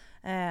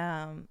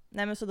 Nej,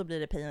 men så då blir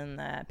det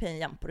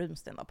Pay på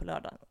Runsten då på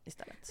lördag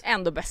istället.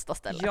 Ändå bästa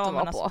stället att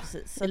vara på.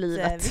 Precis. Så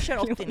vi kör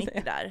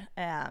 80-90 där.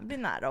 Blir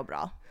nära och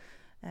bra.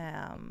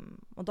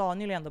 Och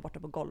Daniel är ändå borta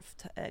på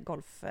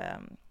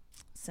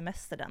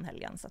golfsemester den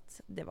helgen, så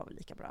att det var väl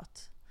lika bra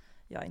att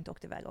jag inte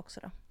åkte iväg också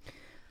då.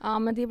 Ja,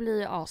 men det blir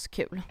ju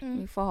askul.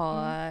 Vi får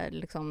ha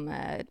liksom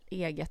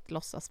eget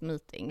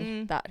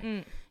låtsasmeeting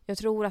där. Jag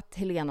tror att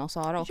Helena och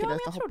Sara åker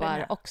dit och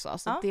hoppar också,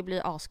 så det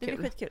blir askul. Det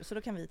blir skitkul, så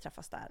då kan vi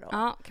träffas där. Och...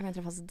 Ja, kan vi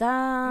träffas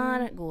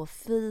där, gå och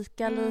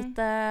fika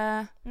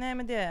lite. Nej,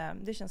 men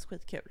det känns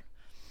skitkul.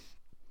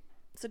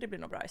 Så det blir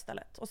nog bra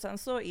istället. Och sen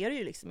så är det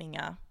ju liksom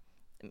inga...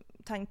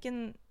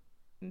 Tanken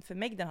för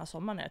mig den här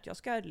sommaren är att jag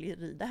ska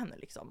rida henne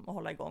liksom och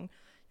hålla igång.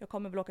 Jag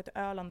kommer väl åka till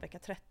Öland vecka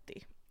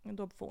 30.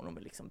 Då får hon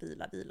väl liksom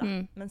vila.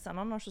 Men sen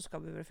annars så ska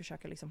vi väl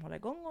försöka liksom hålla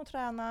igång och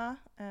träna.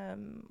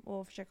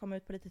 Och försöka komma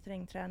ut på lite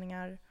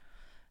terrängträningar.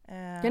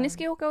 Ja, ni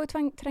ska ju åka och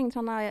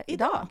terrängträna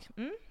idag.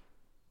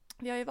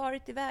 Vi har ju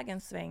varit iväg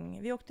en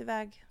sväng. Vi åkte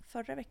iväg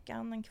förra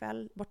veckan en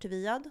kväll bort till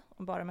Viad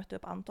och bara mötte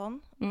upp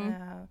Anton.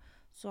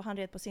 Så han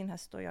red på sin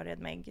häst och jag red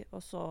Meg.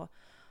 Och så,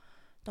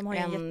 de har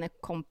en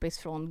kompis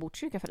från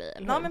Botkyrka för dig,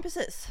 eller hur? Ja, hur? men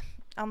precis.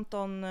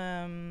 Anton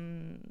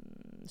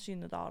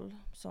Synnedal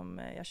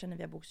som jag känner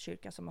via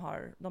Botkyrka,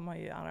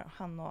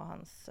 han och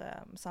hans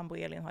sambo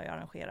Elin har ju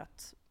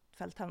arrangerat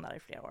fälttävlingar i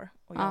flera år.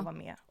 Och jag var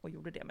med och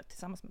gjorde det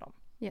tillsammans med dem.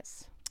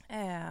 Yes.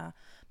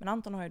 Men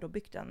Anton har ju då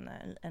byggt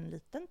en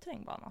liten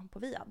terrängbana på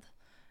Viad.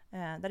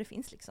 Där det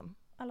finns liksom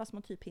alla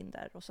små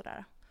typhinder och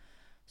sådär.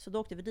 Så då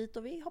åkte vi dit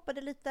och vi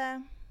hoppade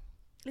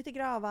lite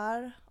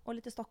gravar och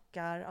lite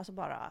stockar. Alltså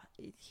bara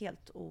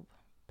helt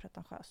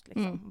opretentiöst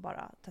liksom.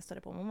 Bara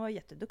testade på. Hon var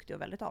jätteduktig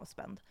och väldigt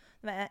avspänd.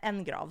 Det var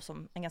en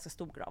ganska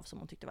stor grav som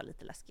hon tyckte var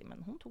lite läskig.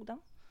 Men hon tog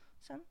den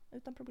sen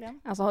utan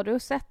problem. Alltså har du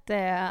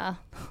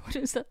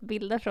sett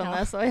bilder från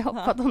när så jag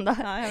hoppade den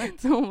där? Ja, jag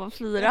vet. Så hon var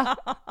 4.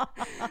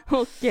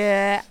 Och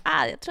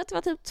jag tror att det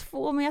var typ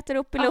 2 meter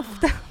upp i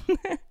luften.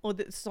 Och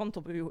sånt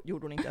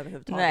gjorde hon inte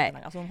överhuvudtaget.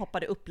 Nej. Alltså hon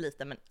hoppade upp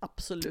lite men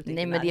absolut inte.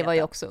 Nej, men det var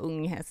ju också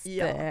unghäst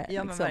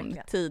liksom,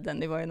 tiden.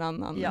 Det var ju en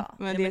annan. Ja,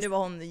 men det var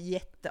hon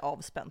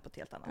jätteavspänd på ett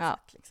helt annat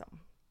sätt. Liksom.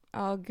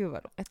 Ja, gud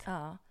vad roligt.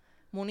 Ja.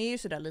 Men hon är ju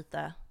sådär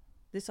lite,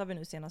 det sa vi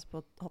nu senast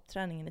på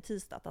hoppträningen i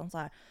tisdag, att han så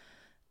här,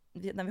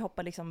 när vi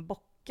hoppar liksom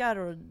bockar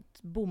och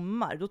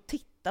bommar, då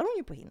tittar hon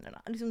ju på hindren.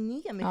 Liksom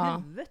ner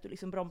med huvudet och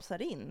liksom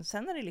bromsar in.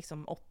 Sen när det är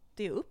liksom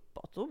 80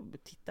 uppåt, då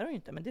tittar hon ju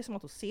inte. Men det är som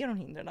att hon ser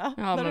hindren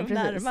när de är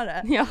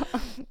närmare. Ja.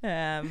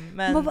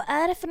 Men vad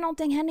är det för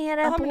någonting här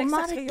nere på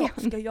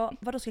marken?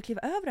 Vadå, ska jag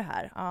kliva över det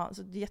här? Ja,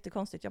 så det är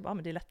jättekonstigt. Jag bara,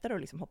 men det är lättare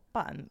att liksom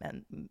hoppa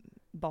en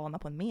bana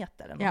på 1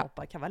 meter än att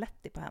hoppa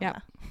cavaletti på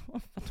henne.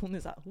 För att hon är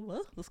så här,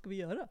 vad ska vi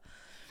göra?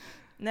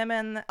 Nej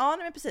men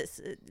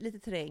precis, lite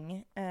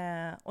terräng.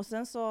 Och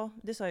sen så,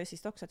 det sa jag ju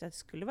sist också, att det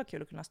skulle vara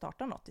kul att kunna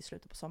starta något i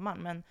slutet på sommaren.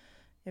 Men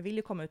jag vill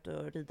ju komma ut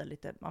och rida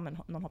lite,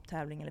 någon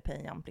hopptävling eller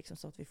painjump liksom,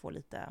 så att vi får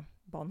lite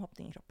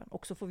banhoppning i kroppen.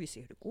 Och så får vi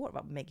se hur det går,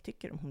 vad Meg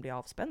tycker, om hon blir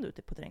avspänd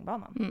ute på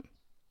terrängbanan.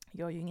 Jag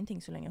gör ju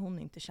ingenting så länge hon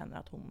inte känner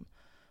att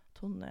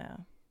hon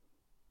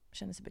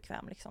känner sig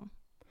bekväm liksom.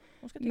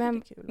 Hon ska tycka det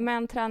är kul.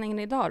 Men träningen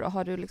idag då,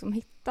 har du liksom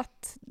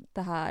hittat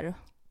det här?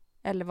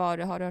 Eller har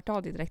du hört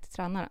av dig direkt till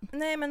tränaren?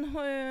 Nej, men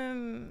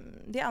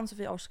det är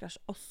Ann-Sofie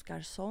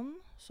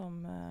Oskarsson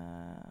som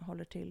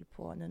håller till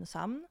på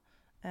Nynäshamn.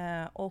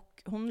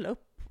 Och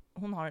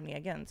hon har en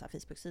egen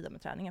Facebook-sida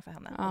med träningar för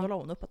henne. Och då la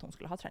hon upp att hon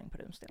skulle ha träning på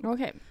runsten.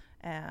 Okay.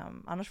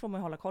 Annars får man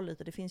ju hålla koll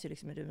lite. Det finns ju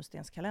liksom en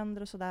runstens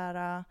kalender och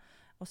sådär.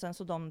 Och sen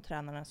så de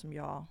tränarna som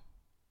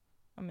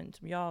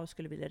jag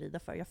skulle vilja rida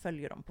för, jag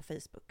följer dem på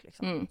Facebook.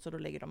 Liksom. Så då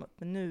lägger de upp.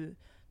 Men nu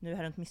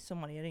här runt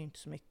midsommar är det ju inte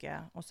så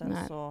mycket. Och sen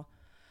så...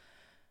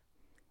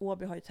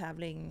 Åby har ju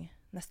tävling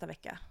nästa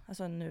vecka.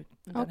 Alltså nu,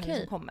 den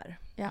som kommer,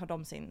 har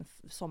de sin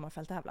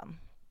sommarfälttävlan.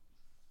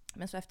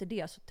 Men så efter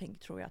det så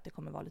tror jag att det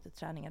kommer vara lite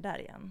träningar där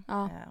igen.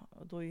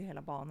 Och då är ju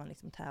hela banan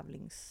liksom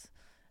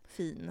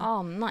tävlingsfin.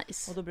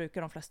 Nice. Och då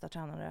brukar de flesta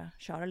tränare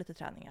köra lite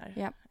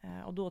träningar.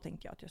 Och då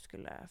tänker jag att jag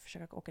skulle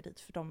försöka åka dit.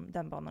 För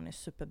den banan är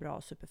superbra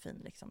och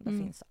superfin. Liksom. Där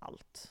finns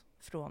allt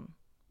från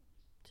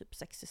typ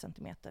 60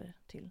 centimeter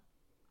till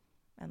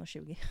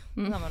 1,20.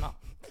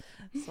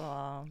 Så...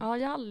 Ja,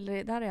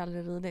 där har jag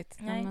aldrig ridit.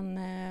 Nej.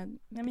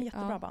 Men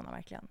jättebra bana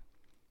verkligen.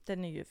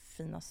 Den är ju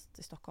finast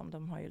i Stockholm.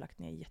 De har ju lagt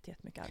ner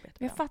jättemycket arbete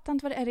på Jag fattar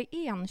inte vad det är. Är det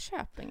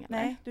Enköping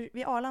eller? Nej,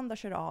 vid Arlanda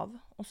kör av.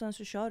 Och sen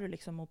så kör du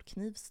liksom mot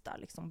Knivsta,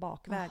 liksom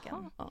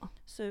bakvägen. Aha.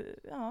 Så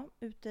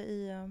ute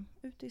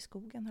i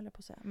skogen höll jag på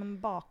att säga.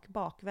 Men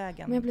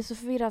bakvägen. Men jag blir så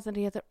förvirrad när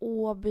det heter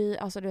Åby.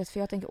 Alltså du vet, för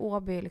jag tänker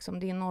Åby, liksom,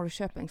 det är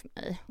Norrköping för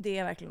mig. Det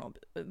är verkligen Åby,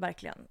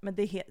 verkligen. Men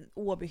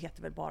Åby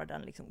heter väl bara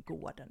den liksom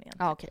gården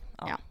egentligen. Ja, okej.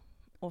 Ja.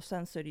 Och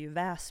sen så är det ju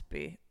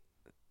Väsby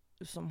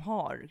som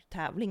har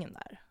tävlingen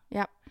där.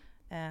 Ja.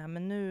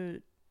 Men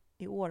nu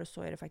i år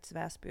så är det faktiskt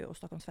Väsby och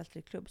Stockholms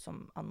fältridklubb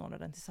som anordnar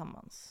den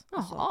tillsammans. Jaha.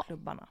 Alltså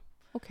klubbarna.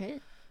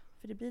 Okej.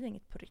 För det blir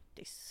inget på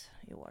Ryttis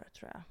i år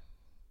tror jag.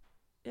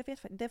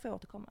 Det får jag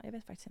återkomma. Jag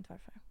vet faktiskt inte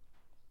varför.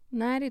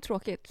 Nej, det är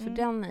tråkigt. För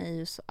den är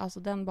ju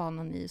den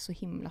banan är ju så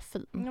himla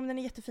fin. Ja, men den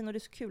är jättefin och det är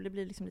så kul. Det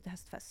blir liksom lite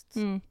hästfest.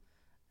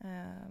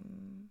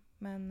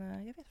 Men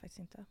jag vet faktiskt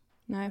inte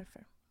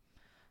varför.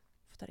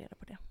 Får ta reda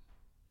på det.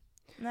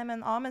 Nej,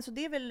 men så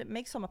det är väl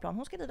Megs sommarplan.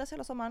 Hon ska ridas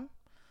hela sommaren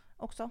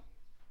också.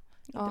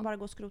 Inte bara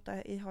gå och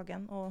skrota i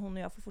hagen. Och hon och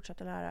jag får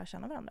fortsätta lära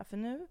känna varandra. För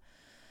nu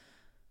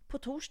På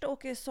torsdag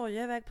åker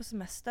Soja iväg på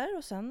semester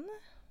och sen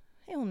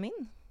är hon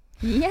min.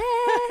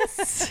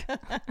 Yes!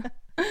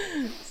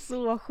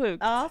 Så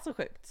sjukt. Ja, så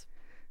sjukt.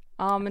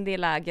 Ja, men det är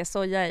läge.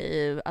 Soja är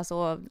ju,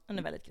 alltså... Hon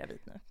är väldigt gravid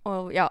nu.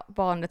 Och ja,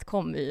 barnet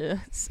kommer ju,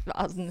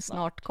 alltså,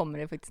 snart kommer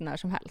det faktiskt när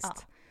som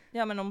helst.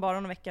 Ja, men om bara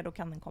någon vecka då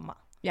kan den komma.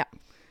 Ja,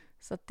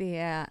 så att det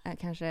är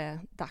kanske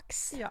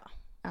dags. Ja.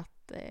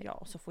 Att, ja,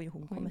 och så får ju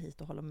hon komma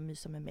hit och hålla och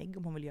mysa med Meg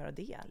om hon vill göra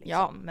det. Liksom.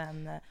 Ja.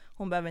 Men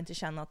hon behöver inte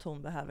känna att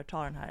hon behöver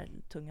ta den här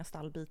tunga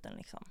stallbiten.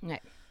 Liksom.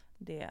 Nej.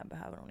 Det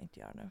behöver hon inte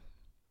göra nu.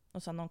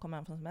 Och sen när hon kommer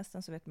hem från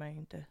semestern så vet man ju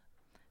inte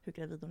hur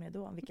gravid hon är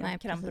då. Vilka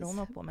krämpor hon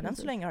har på. Men än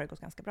så länge har det gått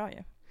ganska bra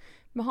ju.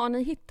 Men har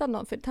ni hittat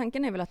någon? För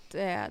tanken är väl att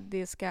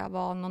det ska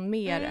vara någon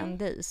mer än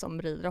dig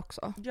som rider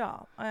också?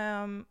 Ja,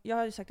 jag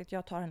har ju sagt att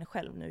jag tar henne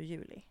själv nu i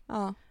juli.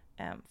 Ja.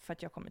 För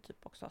att jag kommer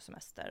typ också ha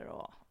semester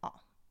och ja,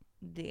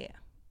 det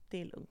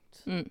är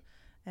lugnt.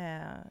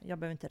 Jag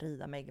behöver inte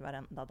rida Meg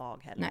varenda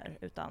dag heller. Nej.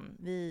 Utan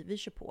vi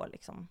kör på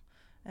liksom.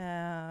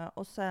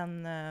 Och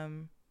sen,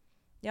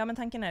 ja men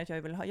tanken är att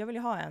jag vill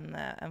ha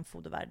en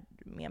fodervärd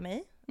med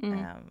mig.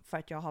 För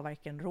att jag har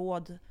varken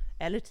råd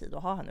eller tid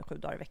att ha henne 7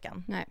 dagar i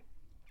veckan. Nej.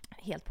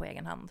 Helt på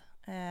egen hand.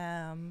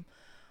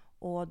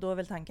 Och då är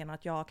väl tanken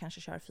att jag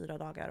kanske kör 4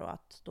 dagar och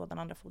att då den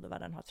andra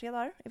fodervärden har 3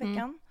 dagar i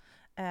veckan.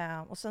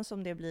 Och sen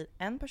som det blir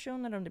en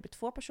person eller om det blir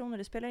 2 personer,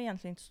 det spelar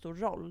egentligen inte stor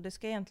roll. Det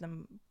ska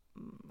egentligen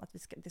att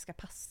det ska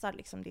passa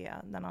liksom det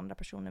den andra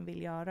personen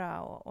vill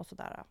göra och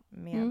sådär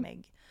med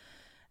Meg.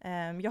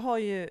 Jag har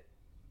ju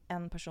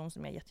en person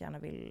som jag jättegärna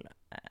vill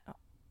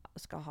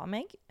ska ha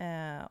Meg.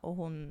 Och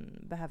hon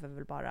behöver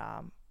väl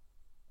bara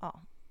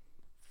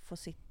få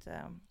sitt...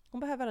 hon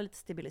behöver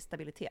lite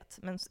stabilitet.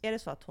 Men är det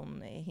så att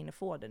hon hinner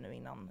få det nu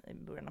innan i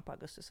början på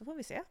augusti så får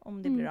vi se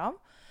om det blir av.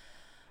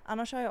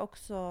 Annars har jag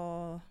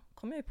också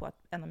kommit på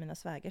att en av mina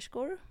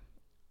svägerskor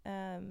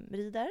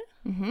rider.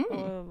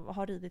 Och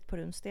har ridit på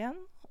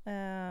runsten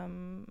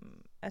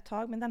ett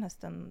tag. Men den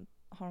hästen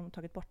har de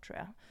tagit bort tror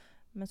jag.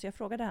 Men så jag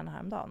frågade henne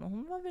häromdagen och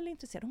hon var väl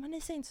intresserad. Hon bara,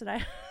 nej säg inte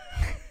sådär.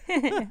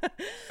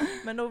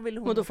 Men då vill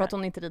hon... Och då för att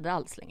hon inte rider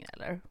alls längre,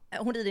 eller?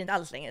 Hon rider inte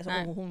alls längre, så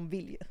hon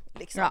vill ju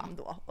liksom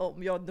då.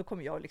 Och då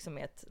kommer jag liksom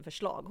med ett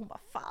förslag. Hon bara,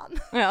 fan.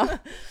 Ja.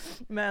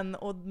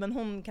 men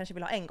hon kanske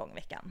vill ha en gång i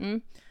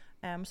veckan.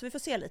 Så vi får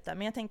se lite.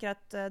 Men jag tänker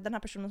att den här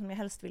personen som jag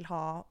helst vill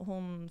ha,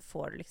 hon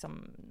får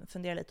liksom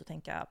fundera lite och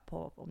tänka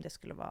på om det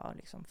skulle vara,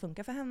 liksom,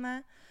 funka för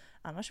henne.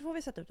 Annars får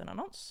vi sätta ut en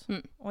annons.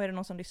 Och är det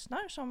någon som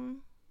lyssnar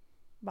som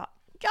bara,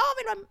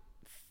 jag vill vara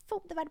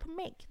fodervärd på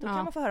Meg, då kan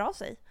man få höra av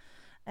sig.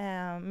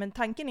 Men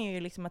tanken är ju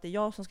liksom att det är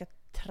jag som ska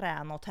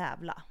träna och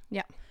tävla.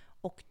 Ja.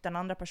 Och den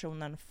andra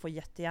personen får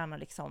jättegärna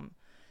liksom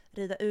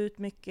rida ut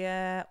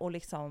mycket och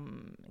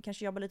liksom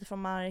kanske jobba lite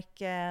från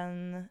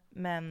marken,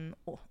 men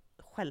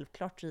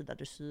självklart rida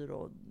dressyr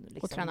och liksom,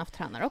 och träna för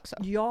tränare också.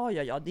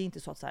 Ja, det är inte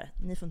så att så här,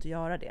 ni får inte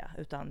göra det,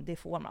 utan det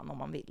får man om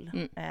man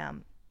vill.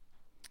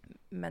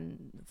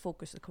 Men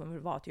fokuset kommer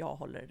väl vara att jag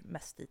håller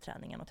mest i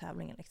träningen och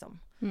tävlingen liksom.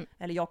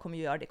 Eller jag kommer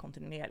ju göra det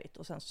kontinuerligt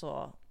och sen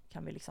så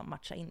kan vi liksom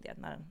matcha in det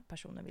när en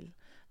person vill.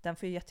 Den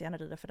får ju jättegärna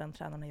rida för den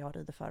tränaren jag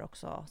rider för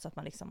också, så att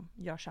man liksom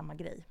gör samma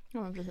grej.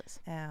 Ja,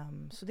 precis.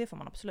 Så det får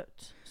man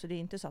absolut. Så det är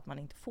inte så att man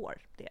inte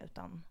får det,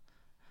 utan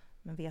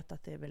man vet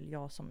att det är väl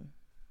jag som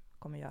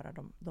kommer göra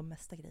de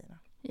mesta grejerna.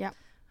 Ja.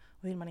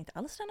 Och vill man inte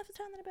alls träna för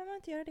tränare behöver man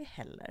inte göra det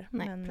heller.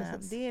 Nej, men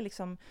det är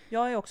liksom,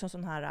 jag är också en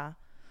sån här...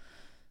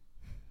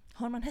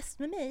 Har man häst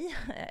med mig?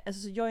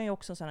 Alltså jag är ju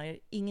också en sån här,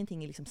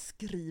 ingenting är liksom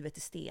skrivet i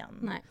sten.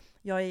 Nej.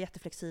 Jag är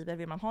jätteflexibel.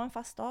 Vill man ha en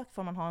fast dag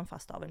får man ha en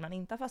fast dag. Vill man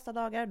inte ha fasta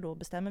dagar, då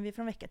bestämmer vi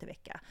från vecka till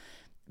vecka.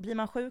 Blir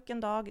man sjuk en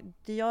dag,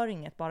 det gör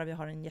inget, bara vi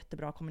har en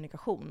jättebra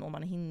kommunikation och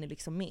man hinner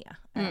liksom med.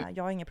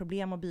 Jag har inga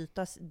problem att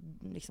byta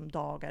liksom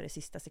dagar i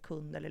sista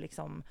sekund eller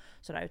liksom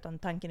sådär, utan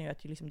tanken är ju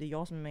att liksom det är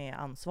jag som är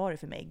ansvarig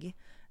för Meg.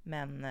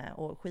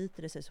 Och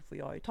skiter det sig så får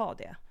jag ju ta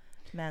det.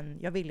 Men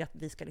jag vill ju att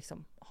vi ska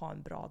liksom ha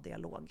en bra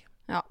dialog.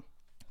 Ja.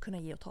 Kunna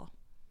ge och ta.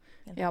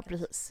 Ja,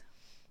 precis.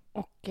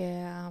 Och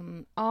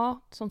ja,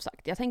 som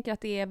sagt, jag tänker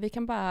att vi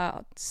kan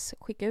bara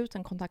skicka ut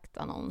en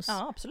kontaktannons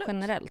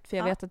generellt. För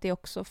jag vet att det är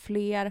också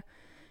fler.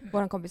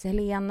 Vår kompis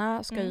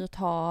Helena ska ju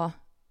ta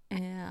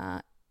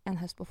en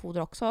häst på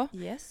foder också.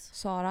 Yes.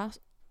 Saras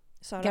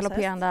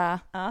galopperande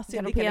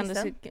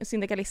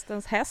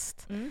syndikalistens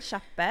häst.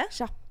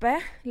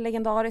 Chappe,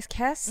 legendarisk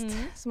häst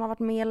som har varit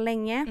med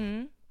länge.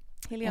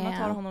 Helena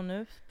tar honom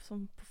nu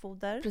som på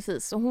foder.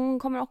 Precis, och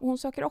hon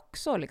söker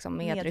också liksom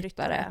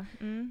medryttare.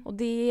 Och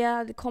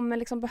det kommer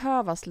liksom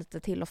behövas lite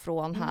till och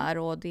från här,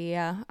 och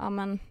det, ja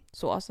men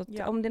så att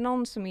om det är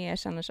någon som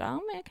känner sig,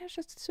 men jag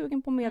kanske är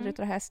sugen på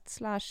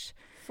medryttarhäst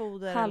 /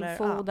 foder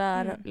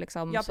halvfoder eller,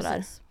 liksom sådär,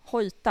 precis.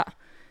 Hojta.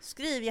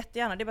 Skriv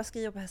jättegärna, det är bara att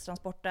skriva på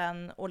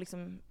hästtransporten och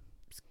liksom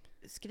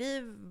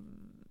skriv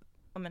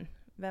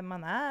vem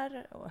man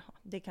är, och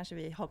det kanske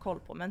vi har koll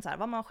på, men så här,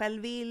 vad man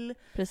själv vill,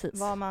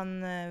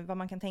 vad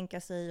man kan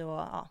tänka sig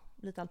och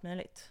lite allt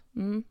möjligt.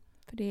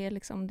 För det är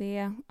liksom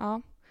det,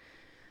 ja.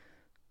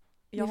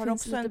 Jag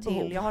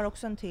har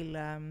också en till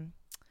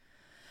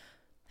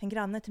en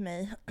granne till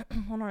mig.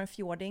 Hon har en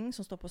fjording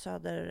som står på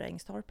Söder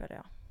Ängstorp,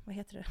 eller vad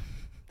heter det?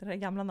 Det där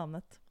gamla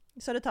namnet.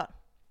 Södertörn.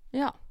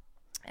 Ja.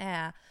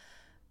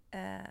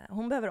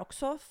 Hon behöver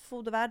också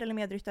fodervärd eller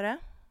medryttare.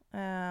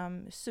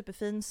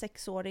 Superfin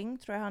 6-åring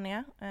tror jag han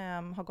är.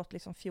 Har gått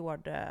liksom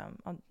fjord,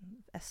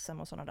 SM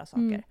och sådana där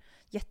saker.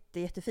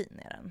 Jättefin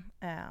är den.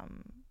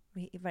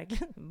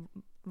 Verkligen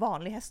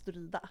vanlig häst att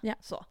rida. Ja.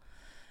 Så.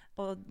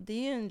 Och det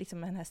är ju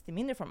liksom en häst i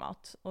mindre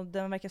format. Och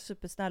den verkar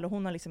supersnäll och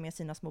hon har liksom med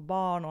sina små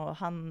barn och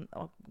han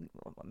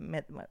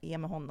är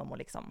med honom och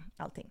liksom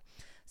allting.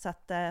 Så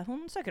att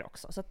hon söker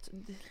också. Så att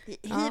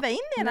hiva in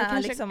i era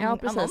liksom,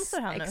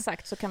 annonser här nu.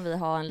 Exakt, så kan vi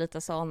ha en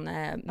lite sån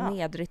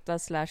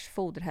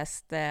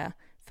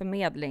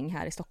medryttar/foderhästförmedling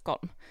här i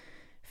Stockholm.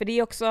 För det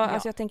är också,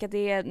 alltså jag tänker att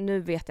det är, nu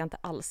vet jag inte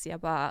alls, jag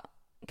bara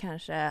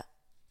kanske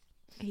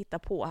hitta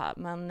på här,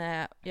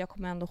 men jag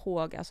kommer ändå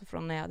ihåg, alltså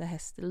från när jag hade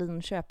häst i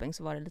Linköping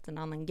så var det lite en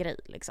annan grej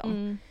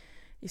liksom.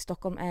 I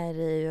Stockholm är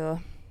det ju,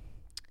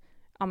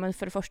 ja men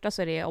för det första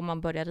så är det, om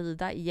man börjar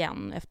rida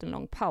igen efter en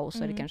lång paus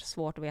så är det kanske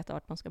svårt att veta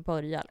vart man ska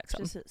börja liksom.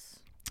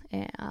 Precis.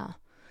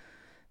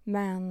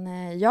 Men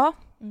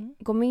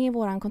gå med i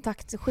våran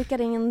kontakt, skicka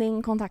in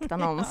din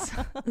kontaktannons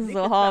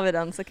så har vi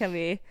den, så kan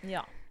vi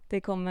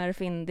det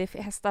kommer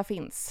hästar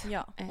finns.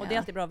 Ja, och det är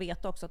alltid bra att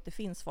veta också att det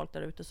finns folk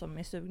där ute som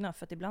är sugna,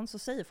 för att ibland så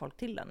säger folk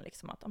till en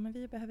liksom att men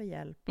vi behöver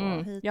hjälp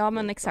och hit. Ja,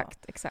 men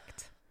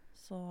exakt.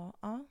 Så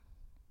ja.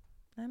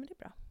 Nej, men det är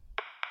bra.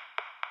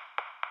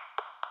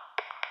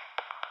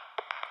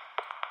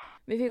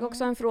 Vi fick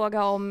också en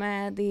fråga om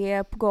det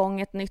är på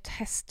gång ett nytt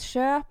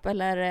hästköp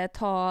eller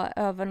ta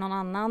över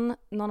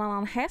någon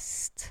annan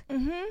häst.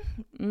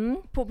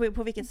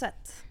 På vilket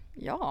sätt?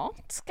 Ja,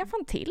 skaffa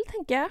en till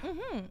tänker jag.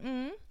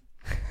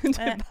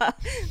 Du bara,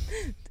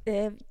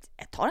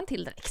 ta en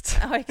till direkt.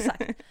 Ja,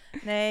 exakt.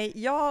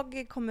 Nej,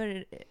 jag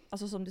kommer,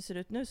 alltså som det ser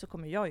ut nu så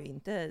kommer jag ju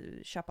inte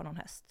köpa någon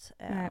häst.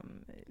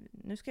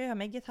 Nu ska jag ha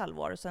Meg ett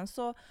halvår och sen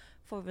så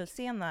får vi väl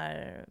se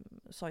när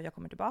jag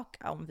kommer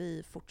tillbaka om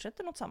vi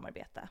fortsätter något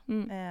samarbete.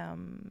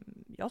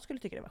 Jag skulle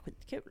tycka det var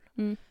skitkul.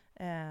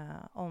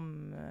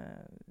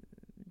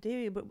 Det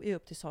är ju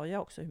upp till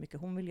Soja också hur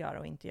mycket hon vill göra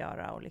och inte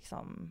göra och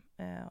liksom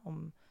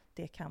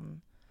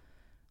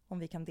om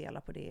vi kan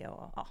dela på det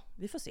och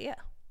vi får se.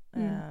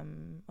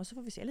 Och så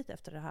får vi se lite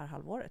efter det här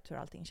halvåret hur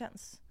allting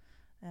känns.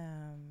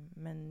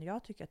 Men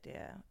jag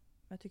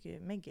tycker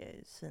Meg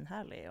är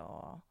svinhärlig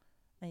och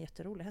en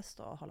jätterolig häst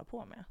att hålla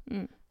på med.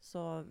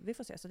 Så vi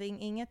får se. Så det är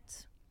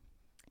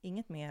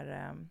inget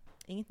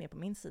mer på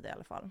min sida i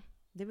alla fall.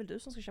 Det är väl du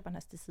som ska köpa en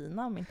häst i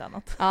Sina om inte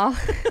annat. Ja.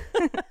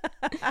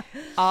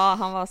 Ja,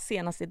 han var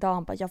senast idag.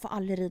 Han bara, jag får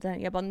aldrig rida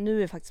den. Jag bara,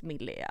 nu är faktiskt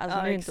Millie.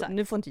 Alltså,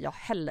 nu får inte jag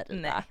heller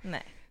rida.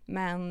 Nej.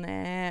 Men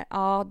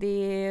det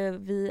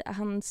är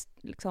han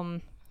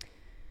liksom,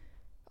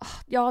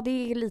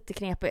 det är lite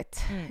knepigt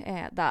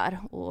där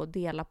att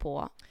dela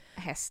på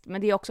häst.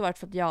 Men det har också varit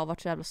för att jag har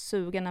varit så jävla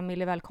sugen. När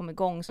Millie väl kom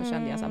igång så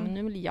kände jag så här, men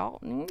nu vill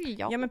jag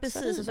ja, men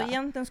precis. rida. Så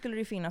egentligen skulle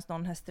det finnas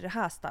någon häst i det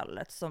här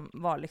stallet som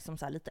var liksom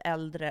så här lite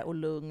äldre och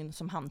lugn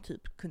som han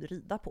typ kunde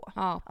rida på.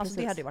 Ja,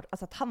 alltså det hade ju varit,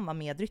 alltså att han var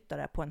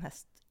medryttare på en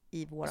häst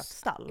i vårat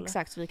stall.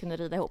 Exakt, så vi kunde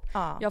rida ihop.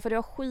 Ja, för det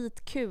var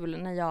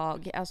skitkul när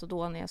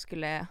jag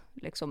skulle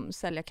liksom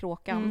sälja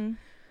kråkan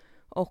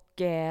och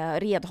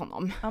red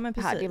honom. Ja, men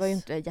precis. Det var ju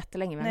inte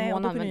jättelänge, men nej,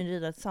 och då kunde ni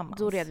rida tillsammans.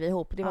 Då red vi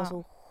ihop. Det var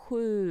så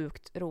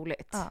sjukt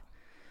roligt. Ja.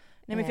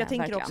 Nej, men för jag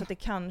tänker verkligen. också att det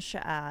kanske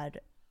är,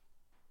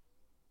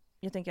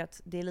 jag tänker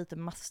att det är lite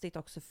mastigt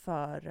också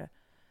för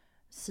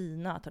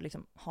Sina att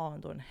liksom ha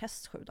ändå en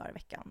häst 7 dagar i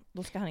veckan.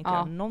 Då ska han inte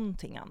göra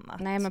någonting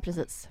annat. Nej, men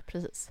precis.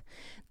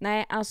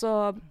 Nej,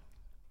 alltså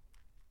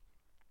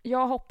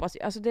jag hoppas,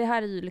 alltså det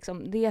här är ju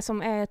liksom det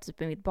som är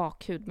typ i mitt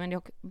bakhuvud, men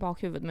ja,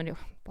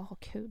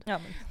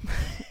 men.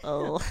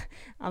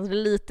 Alltså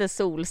lite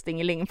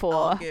solstingling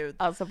på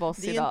alltså på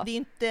oss idag.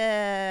 Det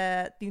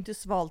är inte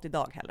svalt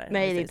idag heller.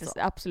 Nej, det är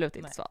inte, absolut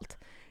inte svalt.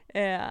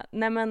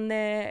 Nej, men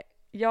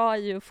jag är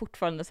ju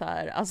fortfarande så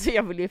här, alltså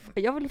jag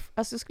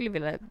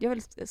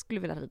skulle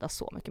vilja rida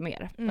så mycket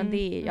mer. Men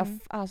det är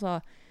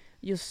alltså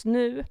just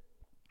nu,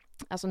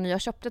 alltså när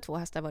jag köpte 2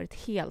 hästar var det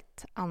ett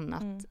helt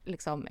annat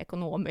liksom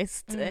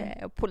ekonomiskt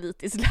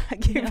politiskt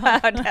läge i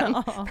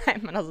världen. Nej,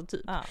 men alltså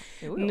typ.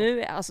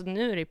 Nu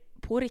är det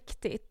på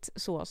riktigt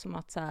så som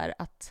att så här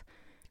att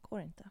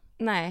går inte.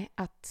 Nej,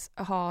 att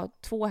ha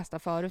 2 hästar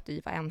förut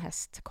i vad en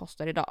häst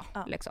kostar idag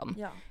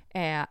liksom.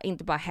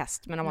 Inte bara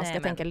häst, men om man ska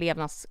tänka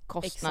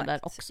levnadskostnader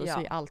också så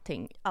är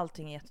allting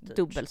är jättedyrt.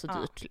 Dubbelt så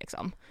dyrt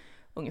liksom.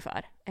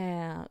 Ungefär.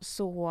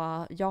 Så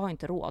jag har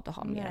inte råd att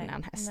ha mer än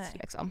en häst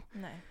liksom.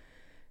 Nej.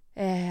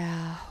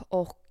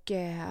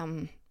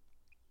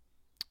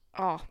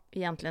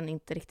 Egentligen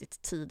inte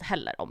riktigt tid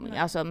heller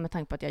alltså med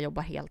tanke på att jag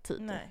jobbar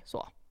heltid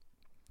så.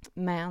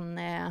 Men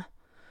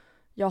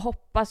jag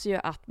hoppas ju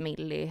att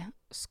Millie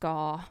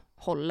ska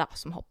hålla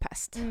som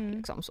hopphäst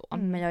liksom så.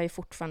 Men jag är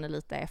fortfarande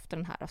lite efter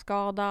den här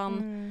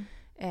skadan.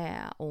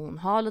 Och hon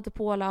har lite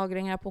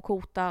pålagringar på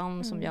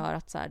kotan som gör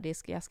att så här,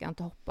 jag ska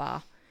inte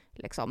hoppa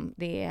liksom,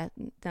 det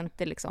är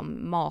inte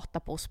liksom mata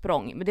på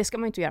språng, men det ska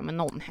man ju inte göra med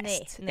någon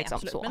häst. Nej, liksom,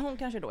 absolut. så. Men hon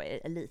kanske då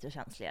är lite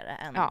känsligare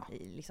än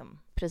liksom.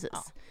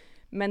 Precis.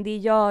 Men det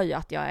gör ju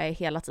att jag är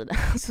hela tiden,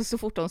 så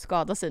fort de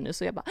skadar sig nu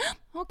så jag bara,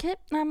 okej,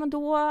 nej men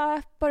då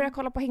börjar jag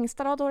kolla på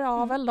hingstar då är det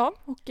avel då.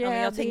 Och, ja, men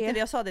jag tänkte det,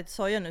 jag sa det till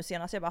Soja nu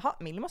senast, jag bara,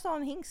 Millie måste ha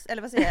en hingst,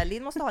 eller vad säger jag,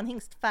 Linn måste ha en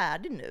hingst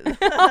färdig nu.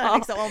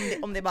 Liksom,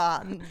 om det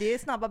bara, det är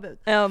snabba bud.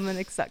 Ja men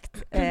exakt.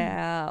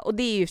 Och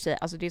det är ju sig,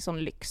 alltså det är sån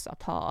lyx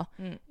att ha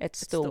ett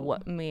sto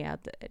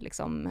med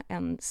liksom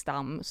en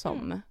stam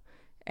som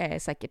är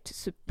säkert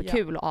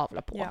superkul att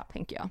avla på,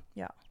 tänker jag.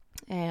 Ja.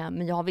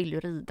 Men jag vill ju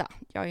rida.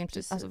 Jag är ju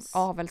inte, alltså,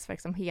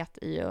 avelsverksamhet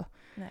är ju,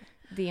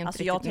 det är inte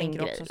alltså, riktigt min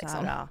grej. Också så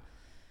här,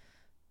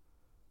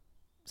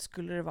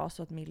 skulle det vara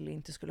så att Millie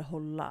inte skulle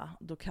hålla,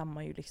 då kan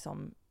man ju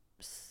liksom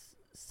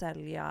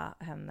sälja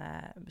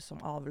henne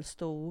som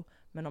avelsto,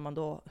 men om man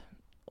då,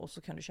 och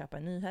så kan du köpa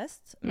en ny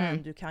häst,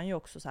 men du kan ju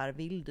också så här,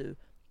 vill du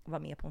vara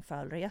med på en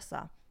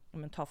fölresa,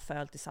 men ta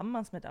föl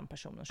tillsammans med den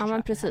personen som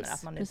köper henne.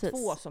 Att man är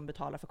två som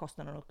betalar för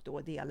kostnaden och då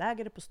är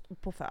delägare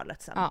på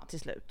fölet sen till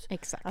slut.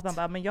 Exakt. Att man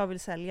bara, men jag vill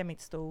sälja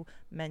mitt sto,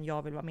 men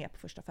jag vill vara med på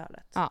första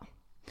fölet.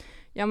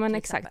 Ja men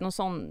exakt, någon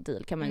sån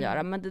deal kan man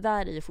göra. Men det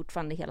där är ju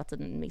fortfarande hela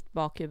tiden mitt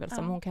bakhuvud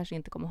som hon kanske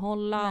inte kommer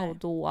hålla. Och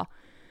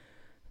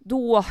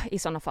då i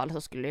sådana fall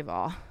så skulle det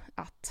vara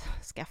att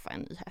skaffa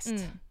en ny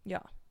häst.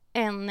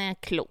 En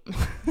klon.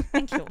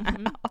 En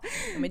klon. Ja,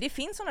 men det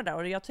finns sådana där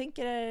och jag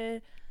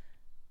tänker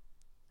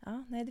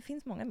det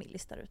finns många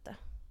Millis där ute.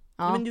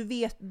 Ja. Men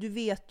du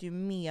vet ju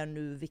mer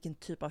nu vilken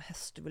typ av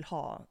häst du vill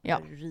ha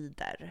när du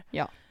rider.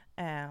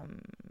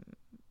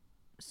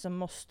 Så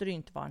måste det ju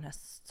inte vara en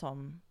häst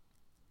som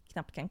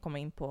knappt kan komma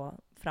in på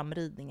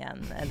framridningen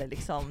eller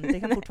liksom, det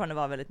kan fortfarande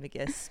vara väldigt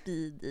mycket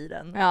speed i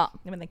den.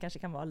 Men den kanske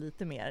kan vara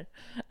lite mer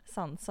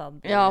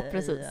sansad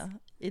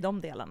i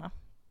de delarna.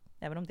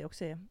 Även om det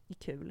också är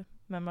kul.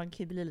 Men man kan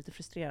ju bli lite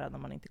frustrerad när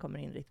man inte kommer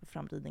in riktigt på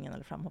framridningen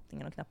eller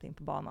framhoppningen och knappt in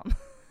på banan.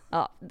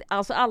 Ja,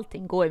 alltså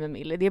allting går ju med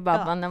Millie. Det är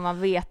bara när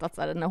man vet att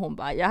när hon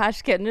bara,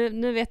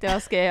 nu vet jag vad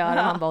jag ska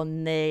göra. Man bara,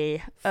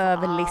 nej,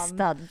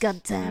 överlistad,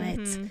 god damn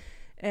it.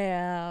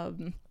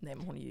 Nej,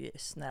 men hon är ju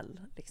snäll.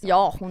 Liksom.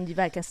 Ja, hon är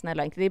verkligen snäll.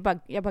 Jag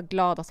är bara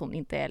glad att hon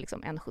inte är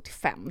liksom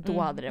 1,75. Då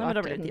hade det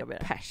varit en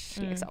pers.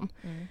 Liksom.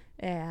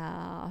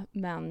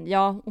 Men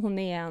ja, hon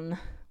är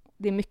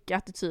det är mycket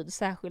attityd,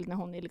 särskilt när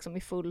hon är liksom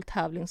i full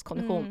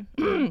tävlingskondition.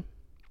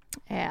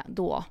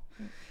 Då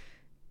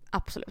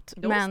absolut.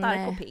 Då är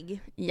stark och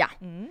pigg. Ja.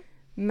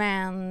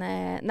 Men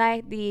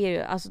nej, det är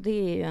ju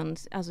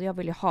alltså jag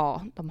vill ju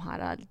ha de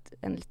här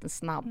en liten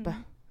snabb.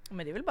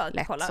 Men det är väl bara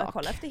att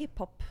kolla efter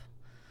hiphop.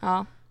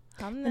 Ja.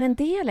 Men en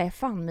del är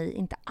fan mig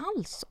inte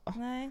alls så.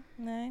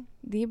 Nej.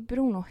 Det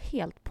beror nog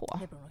helt på.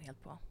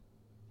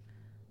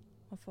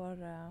 Man får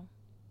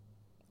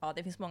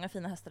det finns många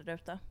fina hästar där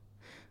ute.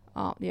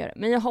 Ja, det gör det.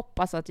 Men jag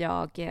hoppas att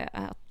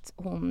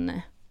hon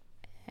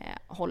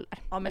håller.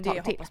 Ja, men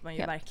det hoppas man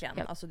ju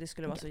verkligen. Alltså det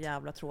skulle vara så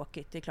jävla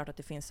tråkigt. Det är klart att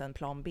det finns en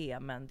plan B,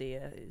 men det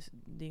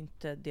är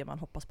inte det man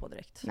hoppas på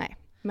direkt. Nej,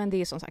 men det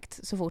är som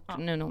sagt, så fort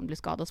nu när hon blir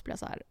skadad så blir jag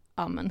så här,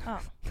 men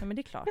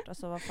det är klart.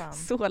 Alltså vad fan.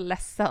 Så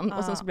ledsen.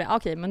 Och sen så blir jag,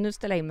 okej, men nu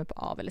ställer jag in mig på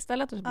avel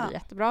istället och så blir det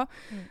jättebra.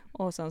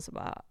 Och sen så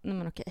bara, nej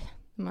men okej.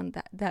 Men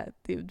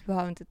du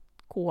behöver inte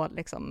gå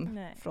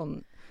liksom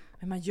från...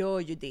 Men man gör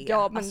ju det.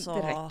 Ja, men alltså,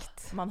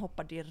 direkt. Man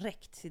hoppar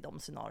direkt till de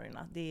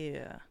scenarierna.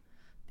 Det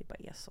bara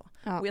är så.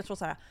 Ja. Och jag tror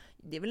så här,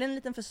 det är väl en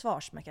liten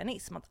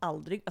försvarsmekanism att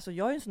aldrig, alltså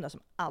jag är en sån där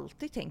som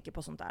alltid tänker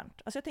på sånt där.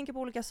 Alltså jag tänker på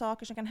olika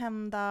saker som kan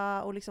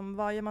hända och liksom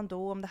vad gör man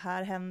då om det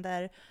här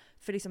händer?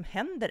 För liksom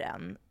händer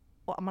den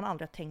och man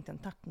aldrig har tänkt den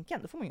tanken,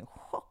 då får man ju en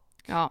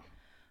chock. Ja.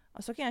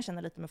 Och så kan jag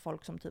känna lite med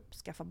folk som typ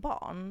skaffar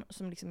barn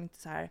som liksom inte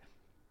så här,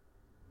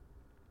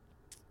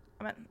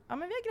 men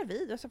vi är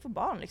gravida och ska få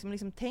barn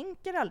liksom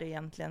tänker aldrig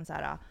egentligen så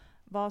här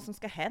vad som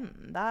ska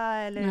hända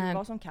eller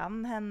vad som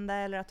kan hända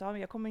eller att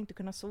jag kommer inte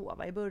kunna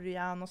sova i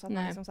början och så att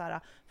man liksom så här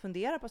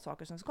funderar på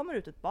saker, sen så kommer det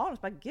ut ett barn och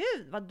så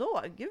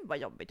bara gud vad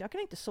jobbigt, jag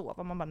kan inte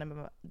sova. Man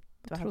bara,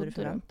 vad hade du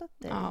förväntat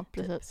dig? Ja,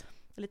 precis.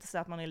 Lite så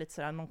att man är lite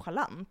så här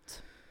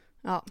nonchalant.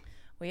 Ja.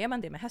 Och är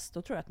man det med häst,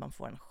 då tror jag att man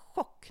får en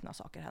chock när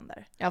saker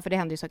händer. Ja, för det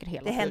händer ju saker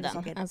hela tiden.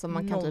 Saker alltså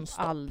man kan typ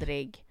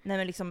aldrig... Nej,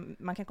 men liksom,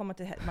 man kan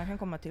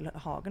komma till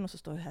hagen och så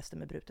står hästen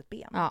med brutet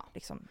ben. Ja.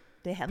 Liksom,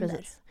 det händer.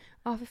 Precis.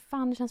 Ja, för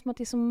fan, det känns som att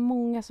det är så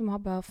många som har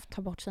behövt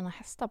ta bort sina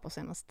hästar på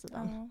senaste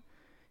tiden.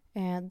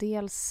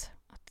 Dels...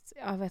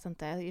 Jag vet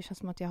inte, det känns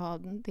som att jag har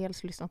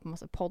dels lyssnat på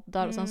massa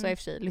poddar och sen så har jag i och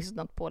för sig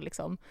lyssnat på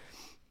liksom...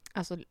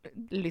 Alltså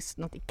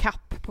lyssnat i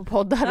kapp på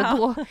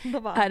poddar och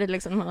då är det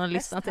liksom, man har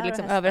lyssnat till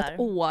liksom över ett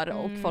år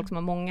och folk som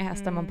har många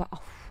hästar, man bara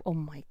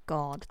oh my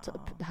god,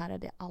 typ, det här är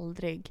det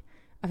aldrig.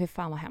 Fy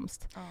fan vad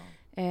hemskt.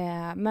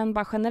 Men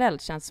bara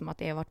generellt känns det som att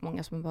det har varit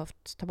många som har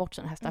behövt ta bort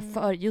sina hästar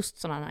för just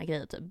sådana här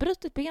grejer, typ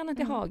brutit benet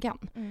i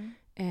hagen.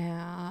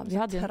 Vi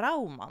hade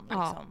trauman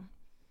liksom.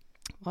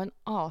 Det var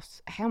en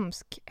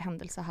hemsk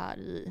händelse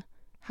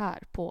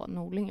här på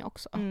Norlinge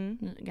också,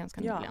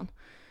 ganska nyligen,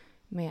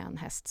 med en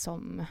häst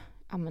som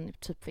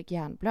typ fick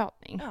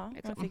hjärnblödning. Ja,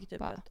 liksom. Man fick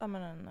typ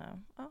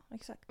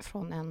exakt.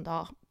 Från en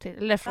dag till,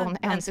 eller från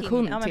en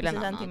sekund till en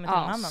annan. En timme till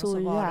en annan. Så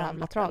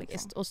jävla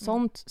tragiskt. Liksom. Och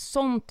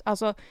sånt,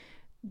 alltså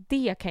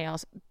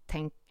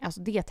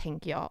det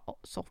tänker jag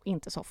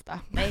inte så ofta.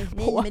 Nej,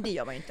 men det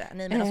gör man ju inte.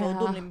 Nej, men alltså,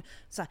 då blir,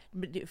 så här,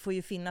 det får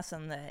ju finnas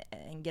en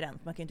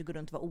gräns. Man kan ju inte gå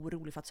runt och vara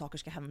orolig för att saker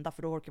ska hända,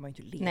 för då orkar man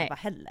ju inte leva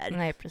heller.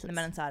 Nej, precis. Nej,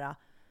 men så här,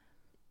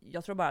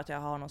 jag tror bara att jag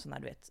har någon sån här,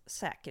 du vet,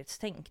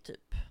 säkerhetstänk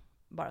typ.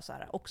 Bara så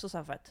här, också så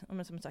här för att,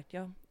 som sagt,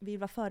 jag vill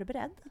vara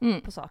förberedd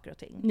på saker och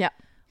ting. Ja.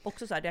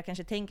 Också så här, jag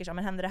kanske tänker så här,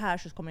 men händer det här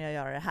så kommer jag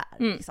göra det här.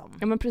 Liksom.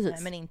 Ja, men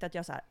precis. Men inte att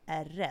jag så här,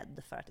 är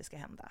rädd för att det ska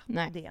hända.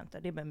 Nej. Det är inte.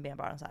 Det är mer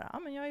bara så här,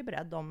 men jag är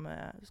beredd om,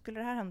 skulle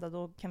det här hända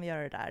då kan vi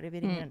göra det där.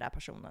 Vi ringer den där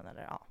personen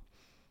eller ja.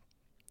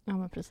 Ja,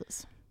 men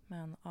precis.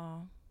 Men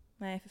ja,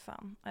 nej för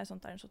fan. Nej,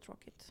 sånt där är så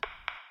tråkigt.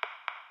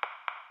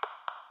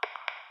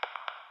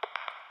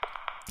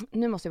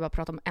 Nu måste jag bara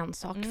prata om en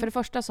sak. För det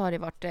första så har det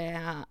varit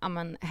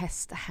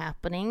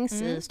häst-happenings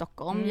i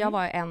Stockholm. Jag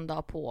var en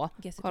dag på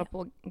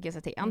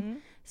GCT.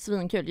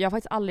 Svinkul. Jag har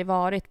faktiskt aldrig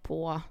varit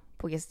på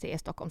GCT i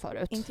Stockholm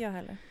förut. Inte jag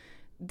heller.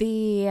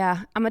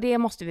 Det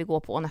måste vi gå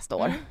på nästa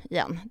år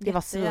igen. Det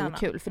var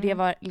svinkul. För det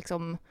var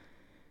liksom...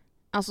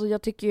 Alltså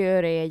jag tycker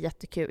ju det är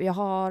jättekul. Jag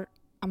har...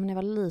 när jag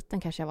var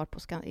liten kanske jag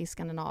varit i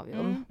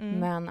Skandinavium.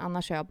 Men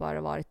annars har jag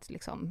bara varit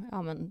liksom...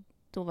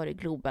 då var det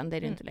Globen. Det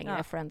är det inte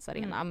längre. Friends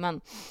Arena.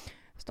 Men...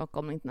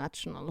 Stockholm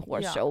International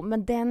Horse Show.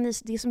 Men det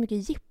är så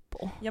mycket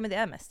jippo. Ja, men det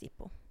är mest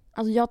jippo.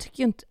 Alltså jag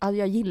tycker inte,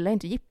 jag gillar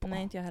inte jippo.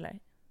 Nej, inte jag heller.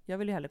 Jag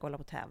vill ju hellre kolla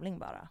på tävling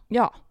bara.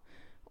 Ja.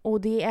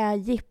 Och det är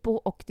jippo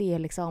och det är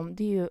liksom,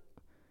 det är ju,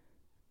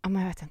 jag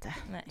vet inte,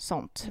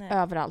 sånt. Nej.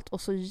 Överallt.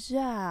 Och så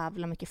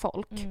jävla mycket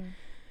folk.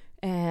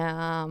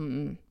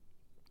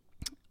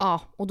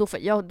 Och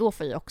då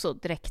får jag också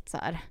direkt så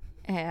här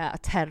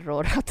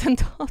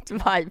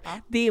terrorattentat-vibe.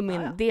 Det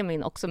är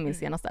min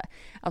senaste.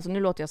 Alltså nu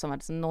låter jag som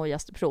världens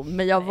nojaste person,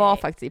 men jag var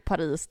faktiskt i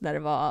Paris när det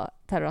var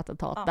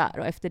terrorattentat där,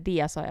 och efter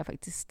det så har jag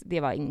faktiskt, det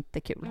var inte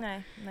kul.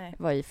 Nej.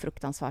 Det var ju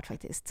fruktansvärt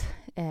faktiskt.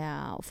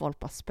 Och folk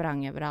bara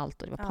sprang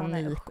överallt och det var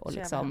panik och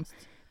liksom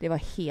det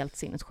var helt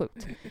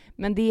sinnessjukt.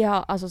 Men det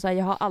har, alltså så här,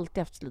 jag har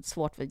alltid haft lite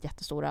svårt för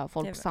jättestora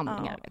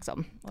folksamlingar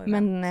liksom.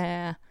 Men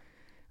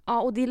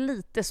och det är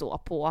lite så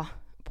på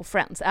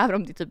Friends, även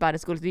om det typ är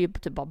det är ju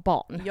typ bara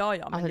barn. Ja,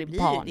 men alltså,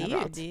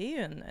 det är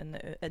ju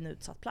en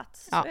utsatt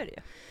plats. Så är det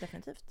ju,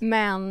 definitivt.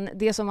 Men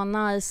det som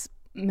var nice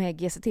med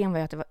GCT var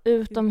ju att det var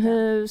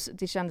utomhus,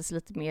 det kändes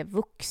lite mer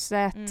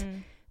vuxet.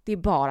 Det är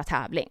bara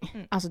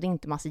tävling. Alltså det är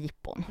inte massa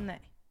jippon.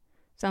 Nej.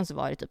 Sen så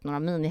var det typ några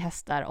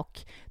minihästar och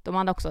de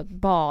hade också ett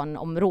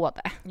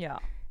barnområde.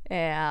 Ja.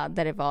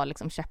 Där det var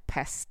liksom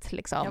käpphäst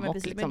liksom. Ja, men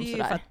precis, liksom men det är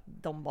ju för att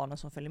de barnen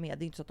som följer med,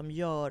 det är inte så att de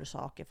gör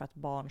saker för att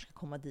barn ska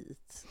komma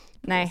dit.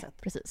 Nej,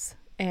 precis.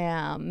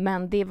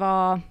 Men det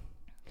var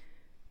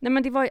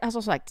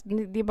alltså sagt,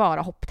 det är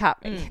bara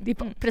hopptävling. Det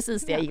är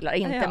precis det jag gillar,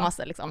 inte en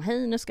massa liksom,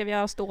 hej nu ska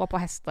vi stå på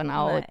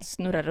hästarna och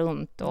snurra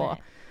runt och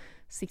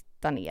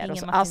sitta ner och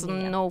så. Alltså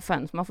no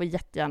offense, man får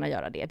jättegärna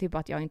göra det. Det är bara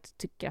att jag inte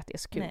tycker att det är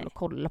så kul att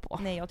kolla på.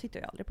 Nej, jag tittar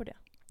ju aldrig på det.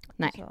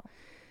 Nej.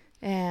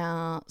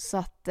 Så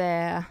att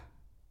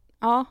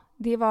ja,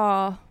 det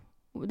var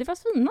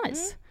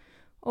svinnice.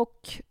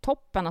 Och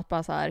toppen att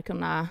bara så här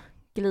kunna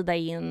glida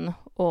in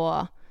och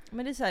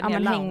men det är så här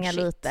mer hänga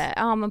lite.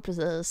 Ja, men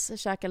precis.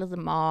 Käka lite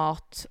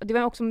mat. Det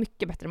var också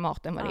mycket bättre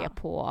mat än vad det är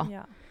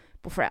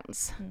på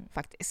Friends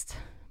faktiskt.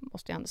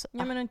 Måste jag ändå säga.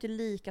 Ja, men inte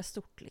lika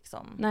stort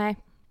liksom. Nej.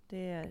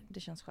 Det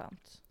känns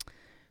skönt.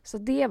 Så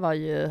det var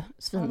ju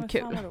svinkul.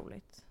 Ja, men fan vad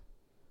roligt.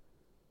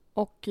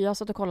 Och jag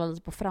satt och kollade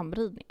lite på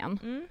framridningen.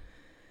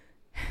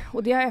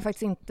 Och det har jag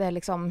faktiskt inte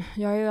liksom,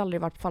 jag har ju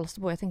aldrig varit på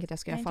Falsterbo. Jag tänker att jag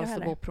ska göra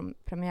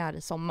Falsterbo-premiär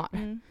i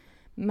sommar.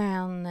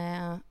 Men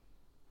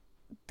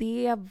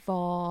det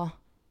var,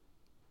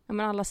 ja,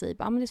 men alla säger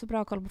bara, men det är så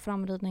bra att kolla på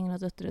framridningen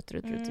och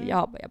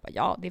jag bara,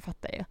 ja, det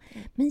fattar jag.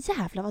 Men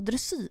jävla vad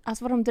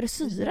vad de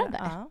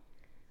dressyrade.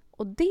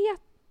 Och det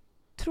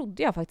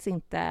trodde jag faktiskt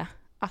inte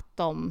att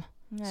de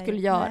skulle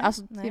göra.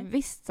 Alltså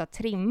visst så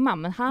trimma,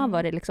 men här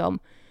var det liksom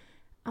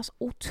alltså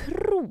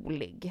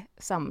otrolig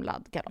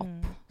samlad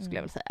galopp skulle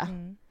jag vilja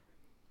säga.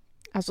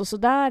 Alltså så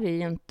där är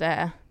ju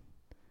inte,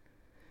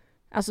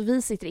 alltså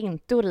vi sitter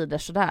inte och rider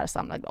så där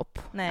samlad galopp.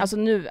 Alltså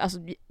nu, alltså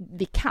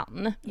vi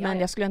kan, men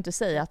jag skulle inte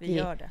säga att vi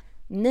gör det.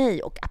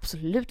 Nej, och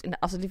absolut inte.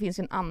 Alltså det finns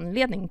ju en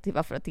anledning till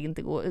varför att det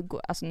inte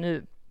går, alltså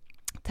nu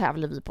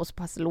tävlar vi på så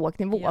pass låg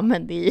nivå,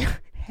 men det är ju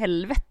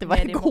helvete vad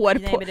det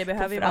går på. Men det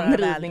behöver ju vara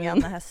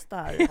välrina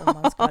hästar om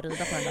man ska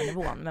rida på den där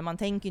nivån. Men man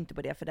tänker inte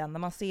på det, för den när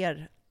man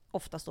ser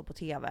oftast då på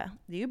tv,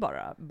 det är ju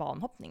bara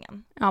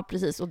banhoppningen. Ja,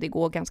 precis, och det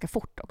går ganska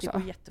fort också. Det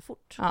går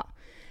jättefort. Ja.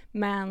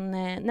 Men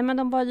nej, men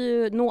de var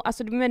ju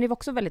alltså men det var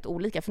också väldigt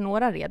olika, för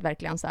några red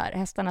verkligen så här,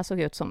 hästarna såg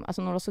ut som,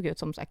 alltså några såg ut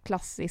som så här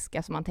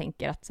klassiska, som man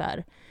tänker att så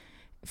här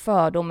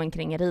fördomen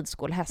kring en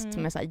ridskolehäst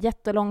med så här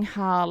jättelång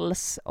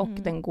hals och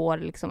den går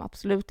liksom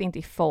absolut inte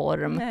i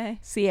form. Nej.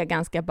 Ser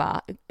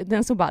ganska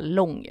den såg bara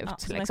lång ut. Ja,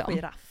 som liksom. En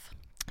giraff.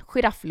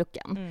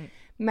 Girafflucken.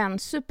 Men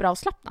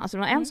superavslappnad. Alltså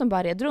det var en som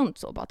bara red runt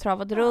så, bara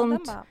travade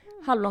runt,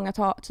 halvlånga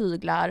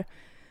tyglar.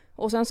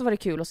 Och sen så var det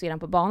kul att se den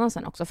på banan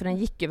sen också, för den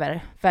gick ju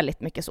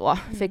väldigt mycket så.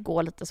 Fick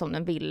gå lite som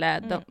den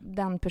ville.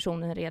 Den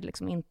personen red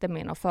liksom inte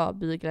med någon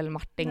förbygel eller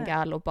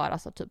martingall och bara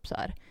så typ så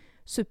här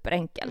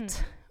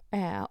superenkelt.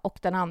 Och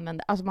den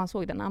använde, alltså man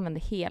såg den använde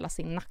hela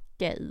sin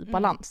nacke i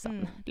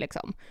balansen.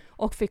 Liksom.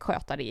 Och fick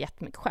sköta det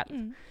jättemycket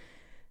själv.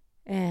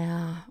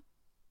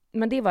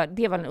 Men det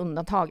var en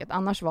undantaget.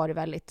 Annars var det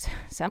väldigt...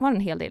 Sen var det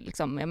en hel del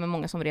liksom, med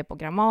många som red på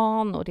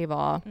gramman. Och det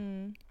var...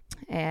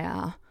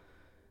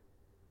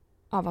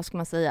 vad ska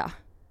man säga?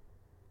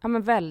 Ja,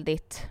 men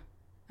väldigt...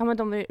 Ja, men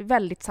de var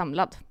väldigt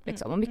samlad.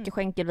 Liksom. Och mycket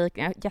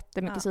skänkelvikningar.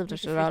 Jättemycket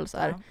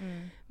sidrörelser.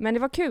 Men det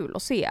var kul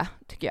att se,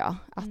 tycker jag.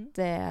 Att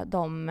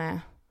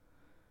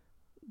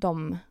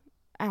de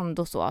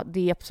ändå så...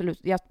 Det är absolut...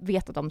 Jag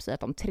vet att de säger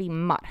att de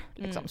trimmar.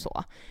 Liksom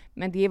så.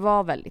 Men det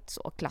var väldigt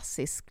så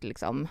klassisk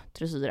liksom,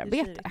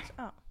 dressyrarbete.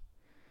 Ja.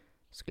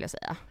 Skulle jag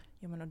säga.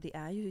 Ja, men det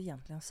är ju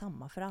egentligen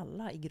samma för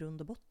alla i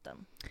grund och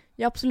botten.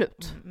 Ja,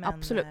 absolut. Men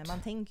absolut. Man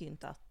tänker ju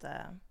inte att...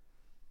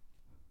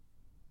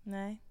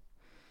 Nej.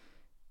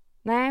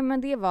 Nej,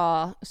 men det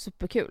var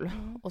superkul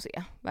att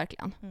se,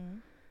 verkligen.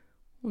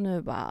 Och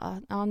nu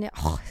bara...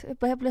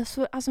 jag blir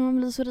så, alltså man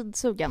blir så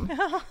ridsugen.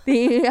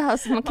 Det är,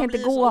 alltså, man kan inte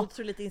gå... Man blir så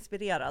otroligt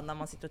inspirerad när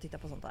man sitter och tittar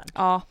på sånt där.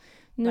 Ja,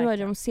 nu är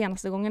det de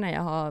senaste gångerna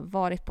jag har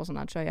varit på sånt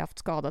här så har jag haft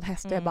skadad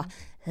häst. Och jag bara...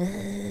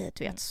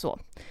 Du vet, så.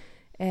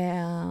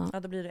 Ja,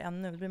 då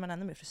blir man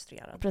ännu mer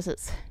frustrerad.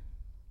 Precis.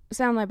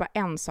 Sen har jag bara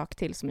en sak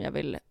till som jag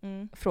vill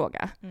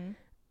fråga.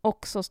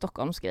 Också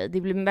Stockholmsgrej.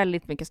 Det blir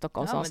väldigt mycket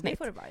Stockholmsavsnitt. Men det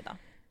får det vara idag.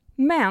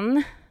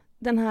 Men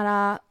den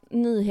här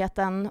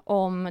nyheten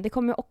om, det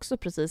kom ju också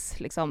precis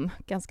liksom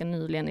ganska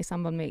nyligen i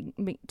samband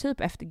med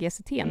typ efter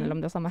GCT eller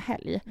om det var samma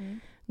helg.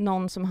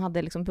 Någon som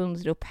hade liksom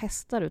bundit upp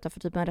hästar utanför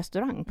typ en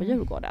restaurang på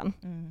Djurgården.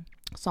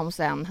 Som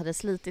sen hade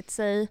slitit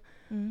sig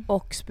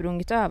och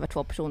sprungit över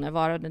 2 personer.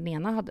 Varav den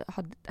ena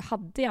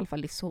hade i alla fall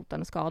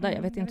livshotande skada.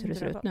 Jag vet inte hur det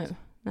ser ut nu.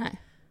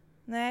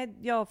 Nej,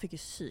 jag fick ju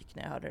psyk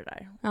när jag hörde det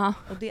där. Ja.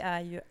 Och det är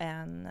ju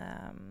en...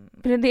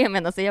 Det är det jag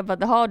menar. Så jag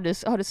bara,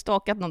 har du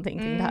stakat någonting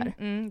kring det här?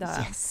 Det har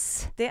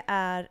Yes! Det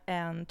är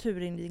en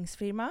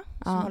turinredningsfirma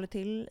som håller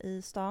till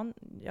i stan.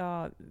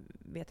 Jag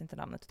vet inte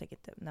namnet och tänker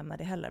inte nämna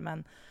det heller.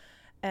 Men,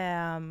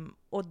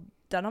 och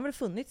den har väl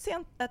funnits i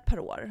ett par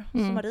år.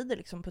 Som man rider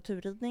liksom på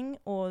turridning.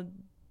 Och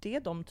det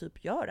de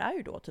typ gör är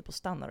ju då typ att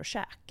stanna och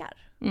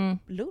käkar.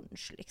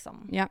 Lunch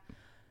liksom. Ja.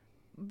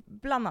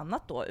 Bland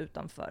annat då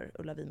utanför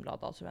Ulla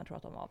Vinblad som jag tror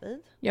att de var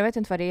vid. Jag vet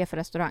inte vad det är för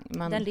restaurang.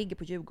 Men... Den ligger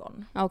på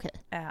Djurgården. Okej.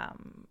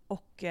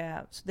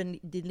 Så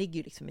det ligger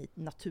ju liksom i ett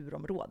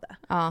naturområde.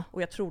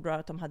 Och jag tror då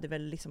att de hade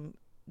väl liksom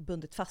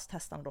bundit fast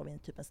hästarna då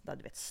vid typ en sån där,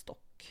 du vet,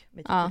 stock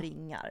med typ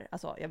ringar.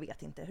 Alltså jag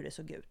vet inte hur det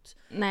såg ut.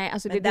 Nej,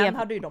 alltså men den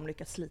hade ju de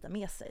lyckats slita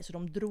med sig. Så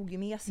de drog ju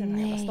med sig den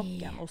här jävla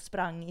stocken och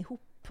sprang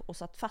ihop och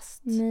satt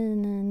fast.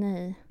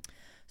 Nej.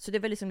 Så det är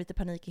väl liksom lite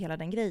panik i hela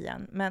den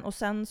grejen. Och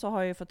sen så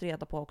har jag ju fått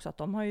reda på också att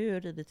de har ju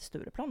ridit till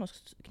Stureplan och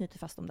knutit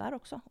fast dem där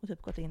också. Och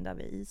typ gått in där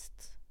vid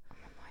East. Oh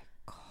my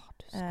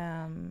God,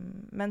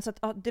 men så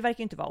att, det verkar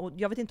ju inte vara. Och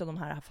jag vet inte om de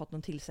här har fått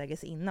någon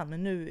tillsägelse innan.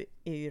 Men nu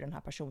är ju den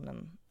här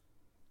personen,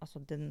 alltså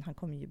han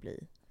kommer ju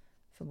bli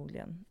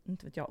förmodligen,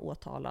 inte vet jag,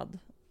 åtalad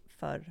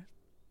för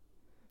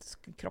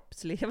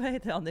kroppslig,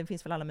 det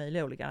finns väl alla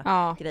möjliga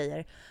olika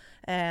grejer.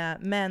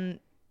 Men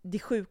det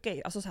sjuka är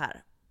ju, alltså så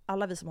här,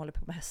 alla vi som håller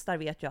på med hästar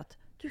vet ju att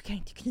du kan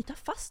inte knyta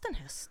fast en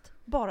häst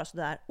bara så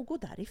där och gå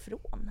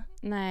därifrån.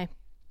 Nej.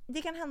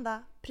 Det kan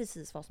hända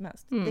precis vad som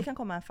helst. Det kan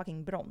komma en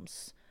fucking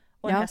broms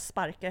och en häst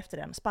sparkar efter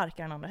den,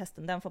 sparkar den andra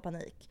hästen, den får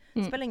panik.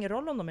 Det spelar ingen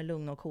roll om de är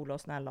lugna och coola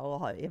och snälla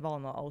och är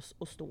vana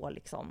att stå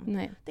liksom.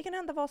 Nej. Det kan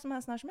hända vad som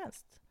helst när som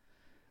helst.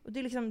 Och det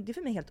är liksom, det är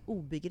för mig helt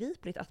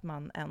obegripligt att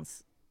man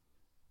ens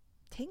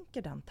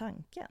tänker den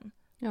tanken.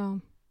 Ja.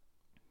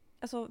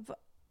 Alltså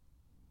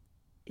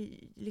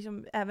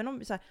liksom, även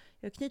om så här,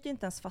 jag knyter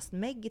inte ens fast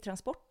Meg i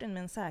transporten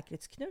med en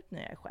säkerhetsknut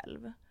när jag är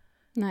själv.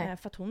 Nej.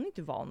 För att hon är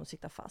inte van att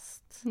sitta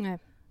fast. Nej.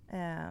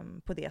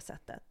 På det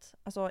sättet.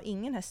 Alltså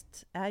ingen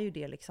häst är ju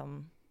det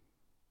liksom.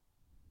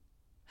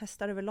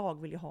 Hästar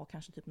överlag vill ju ha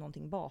kanske typ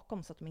någonting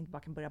bakom så att de inte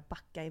bara kan börja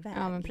backa iväg.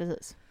 Ja, men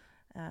precis.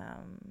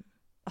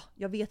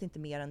 Jag vet inte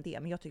mer än det,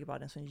 men jag tycker bara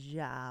det är en sån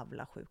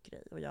jävla sjuk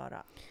grej att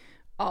göra.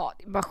 Ja,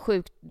 det var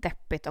sjukt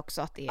deppigt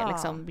också att det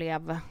liksom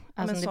blev... Alltså,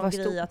 men det sån var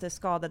grej att det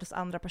skadades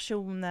andra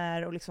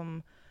personer och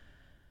liksom...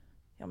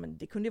 Ja, men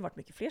det kunde ju varit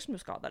mycket fler som blev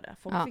skadade.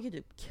 Folk fick ju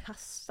typ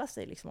kasta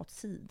sig liksom åt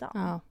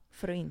sidan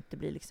för att inte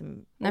bli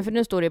liksom... Nej, för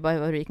nu står det ju bara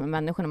hur det gick med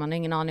människorna. Man har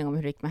ingen aning om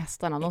hur det gick med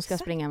hästarna. De ska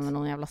springa med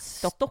någon jävla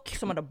stock.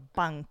 Som har då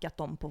bankat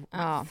dem på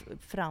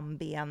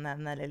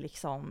frambenen eller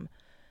liksom...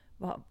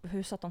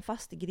 Hur satt de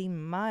fast i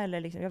grimma? Eller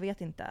liksom, jag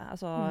vet inte.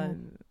 Alltså,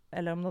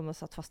 eller om de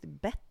satt fast i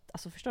bett.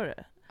 Alltså, förstår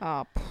du?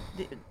 Ja.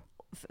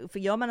 För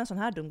gör man en sån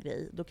här dum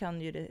grej, då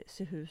kan ju det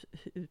se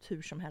ut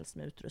hur som helst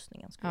med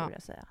utrustningen, skulle jag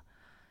vilja säga.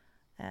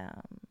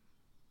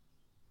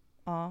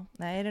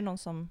 Nej, är det någon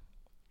som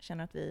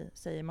känner att vi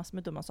säger massor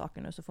med dumma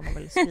saker nu så får man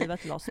väl skriva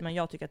till oss. Men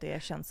jag tycker att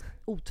det känns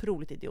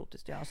otroligt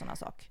idiotiskt att göra sådana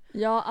saker.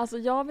 Ja, alltså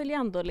jag vill ju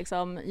ändå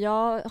liksom,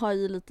 jag har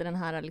ju lite den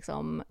här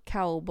liksom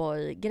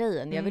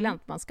cowboy-grejen. Jag vill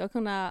att man ska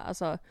kunna,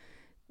 alltså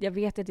jag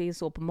vet att det är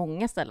så på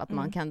många ställen att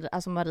man kan,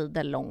 alltså man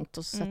rider långt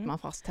och så sätter man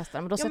fast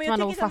hästarna. Men då sätter man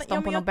nog fast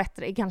dem på något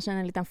bättre, kanske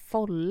en liten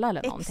folla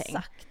eller någonting.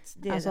 Exakt.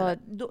 Alltså,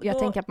 jag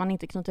tänker att man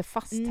inte knyter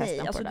fast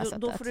hästen på det där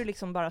sättet. Då får du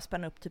liksom bara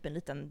spänna upp typ en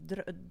liten,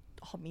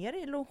 ha med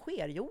dig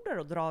longerjordar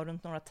och dra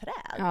runt några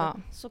träd. Ja.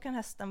 Så kan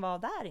hästen vara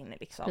där inne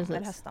liksom,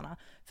 eller hästarna.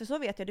 För så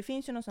vet jag, det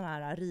finns ju någon sån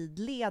här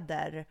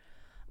ridleder,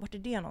 vart är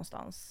det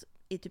någonstans?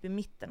 Typ i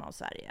mitten av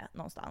Sverige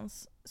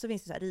någonstans, så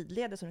finns det så här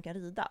ridleder som du kan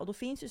rida, och då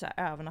finns ju så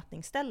här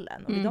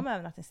övernattningsställen, och vid de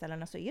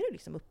övernattningsställena så är det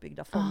liksom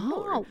uppbyggda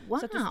fållor. Wow.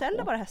 Så att du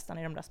ställer bara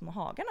hästarna i de där små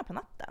hagarna på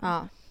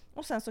natten.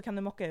 Och sen så kan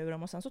du mocka ur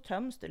dem, och sen så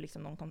töms det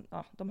liksom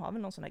de har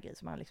väl någon sån där grej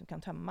som man liksom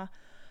kan tömma.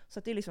 Så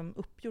att det är liksom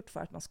uppgjort för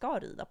att man ska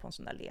rida på en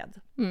sån där led.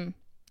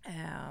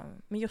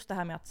 Men just det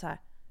här med att så här,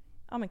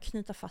 men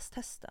knyta fast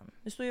hästen.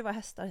 Det står ju vara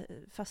hästar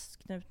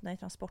fastknutna i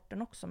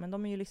transporten också, men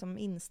de är ju liksom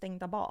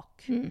instängda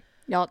bak.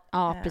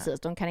 Ja, precis.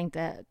 De kan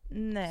inte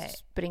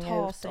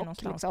springa ut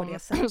och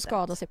liksom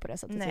skada sig på det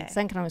sättet.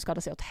 Sen kan de ju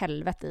skada sig åt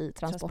helvete i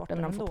transporten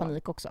när de får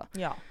panik också.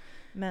 Ja,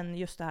 men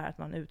just det här att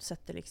man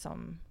utsätter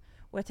liksom...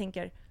 Och jag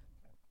tänker,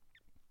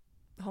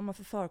 har man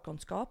för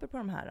förkunskaper på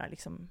de här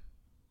liksom...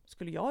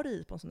 Skulle jag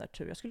rida på en sån där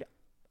tur, jag skulle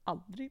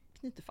aldrig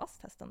knyta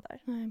fast hästen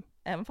där. Nej.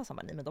 Även fast han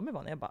bara, nej men de är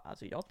vana. Jag bara,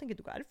 alltså jag tänker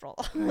inte gå härifrån.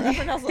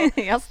 Men alltså,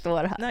 jag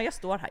står här. Nej, jag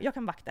står här. Jag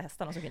kan vakta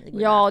hästarna, så kan ni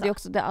gå. Ja, det är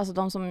också det, alltså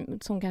de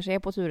som kanske är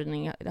på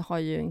turridning har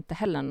ju inte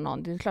heller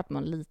någon. Det är klart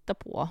man litar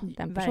på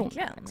den personen.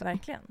 Verkligen, liksom.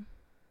 Verkligen.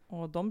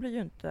 Och de blir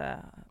ju inte,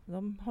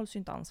 de hålls ju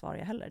inte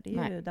ansvariga heller. Det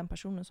är ju den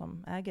personen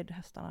som äger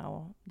hästarna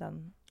och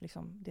den,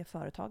 liksom, det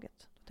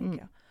företaget, tänker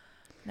jag.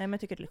 Nej, men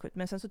jag tycker det är sjukt.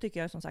 Men sen så tycker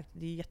jag som sagt,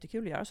 det är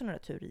jättekul att göra sådana där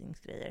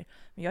turridningsgrejer.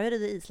 Men jag har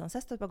ridit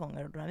islandshästar ett par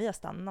gånger, och när vi har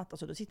stannat,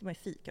 alltså, då sitter man i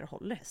fikar och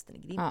håller hästen i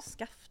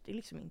grimskaft. Det är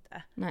liksom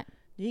inte,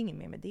 det är inget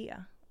mer med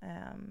det.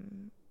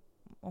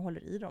 Och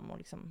håller i dem och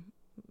liksom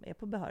är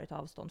på behörigt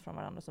avstånd från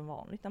varandra som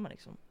vanligt när man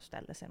liksom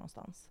ställer sig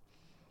någonstans.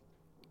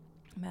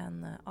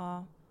 Men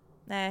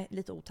nej,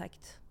 lite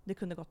otäckt. Det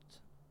kunde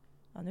gått,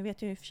 nu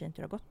vet jag ju för sig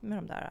inte hur det har gått med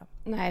de där,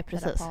 det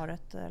där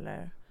paret,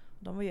 eller...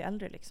 De var ju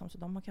äldre liksom, så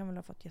de kan väl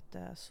ha fått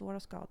jättesvåra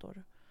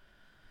skador.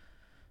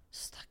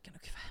 Stackarn,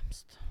 och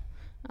hemskt.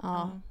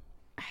 Ja.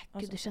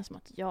 Gud, det känns som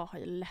att jag har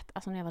ju lätt,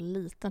 alltså när jag var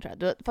liten tror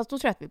jag. Fast då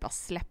tror jag att vi bara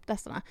släppte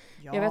hästarna.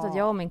 Ja. Jag vet att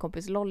jag och min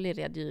kompis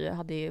Lolly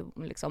hade ju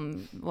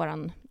liksom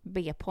våran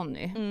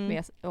B-ponny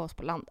med oss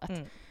på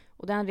landet.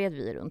 Och den red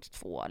vi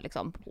runt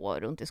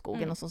runt i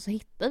skogen, och så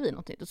hittade vi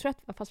något nytt. Och tror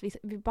att, fast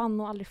vi band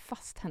nog aldrig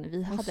fast henne.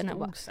 Vi hade den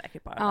bara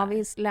säkert bara. Ja,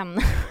 vi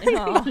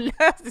lämnade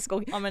löst i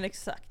skogen. Ja, men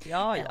exakt.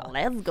 Ja.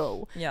 Let's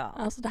go. Ja.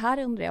 Alltså det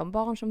här undrar jag om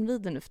barn som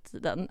rider nu för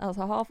tiden.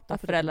 Alltså har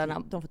föräldrarna...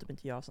 De får typ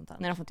inte göra sånt här.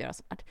 Nej, de får inte göra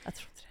sånt här. Jag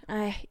tror inte det.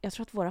 Nej, jag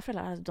tror att våra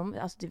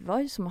föräldrar, alltså det var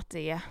ju som att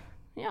det...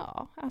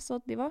 Ja,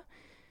 alltså det var...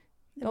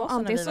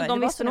 De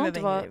visste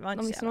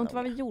nog inte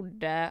vad vi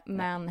gjorde,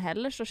 men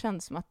heller så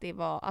kändes det som att det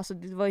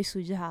var ju så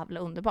jävla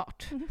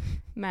underbart.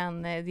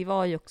 Men det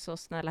var ju också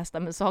snälla hästar,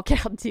 med saker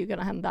hade ju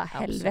kunnat hända.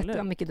 Helvete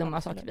vad mycket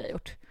dumma saker vi har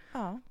gjort.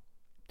 Ja,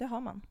 det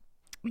har man.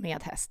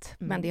 Med häst.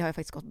 Men det har ju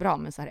faktiskt gått bra,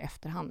 men så här i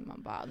efterhand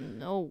man bara,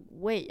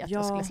 no way att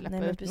jag skulle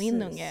släppa ut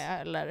min unge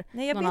eller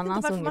någon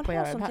annans unge på att göra det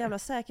här. Jag vet inte varför man har sånt jävla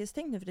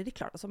säkerhetstänk nu, för det är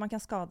klart, alltså man kan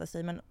skada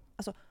sig, men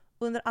alltså,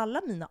 under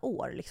alla mina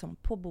år liksom,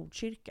 på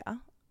Botkyrka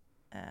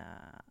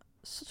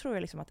så tror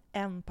jag liksom att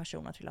en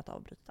person har trillat av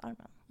och brutit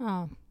armen.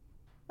 Ja.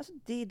 Alltså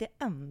det är det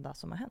enda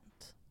som har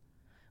hänt.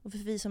 Och för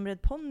vi som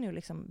red ponny och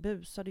liksom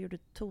busade, gjorde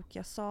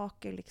tokiga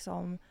saker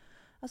liksom.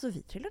 Alltså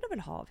vi trillade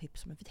väl av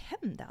hips, men det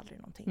hände aldrig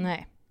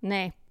någonting.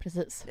 Nej,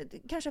 precis. Det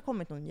kanske har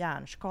kommit någon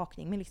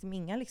hjärnskakning, men liksom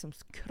inga liksom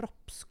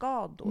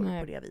kroppsskador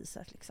på det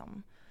viset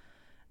liksom.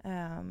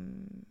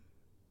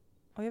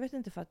 Och jag vet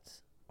inte för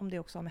att om det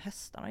också har med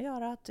hästarna att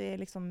göra, att det är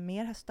liksom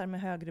mer hästar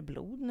med högre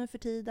blod nu för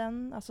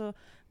tiden. Alltså,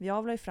 vi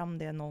avlar ju fram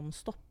det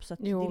non-stop, så att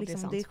det,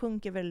 liksom, det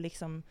sjunker väl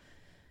liksom,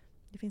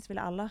 det finns väl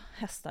alla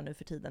hästar nu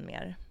för tiden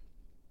mer.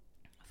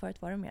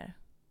 Förut var det mer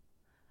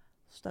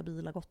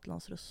stabila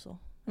Gotlandsruss och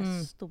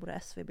stora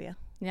SVB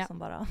som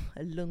bara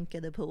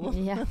lunkade på.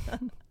 Ja.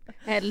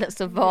 Eller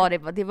så var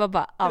det var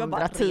bara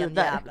andra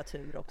tider. Jävla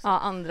tur också. Ja,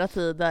 andra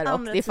tider.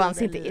 Och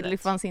det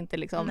fanns inte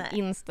liksom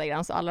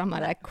Instagram, så alla de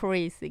här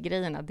crazy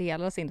grejerna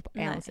delades inte på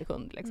en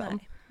sekund liksom.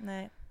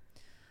 Nej.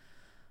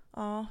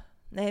 Ja,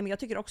 men jag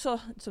tycker också,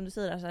 som du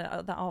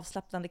säger, den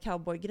avslappnande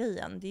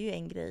cowboy-grejen, det är ju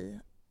en grej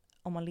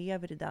om man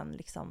lever i den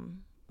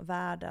liksom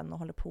världen och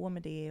håller på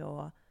med det,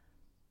 och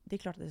det är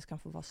klart att det ska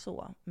få vara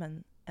så,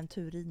 men en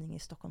turridning i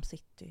Stockholm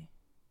city,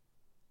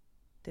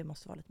 det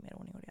måste vara lite mer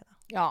ordning och reda.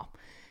 Ja,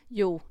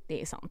 jo,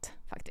 det är sant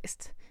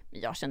faktiskt. Men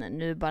jag känner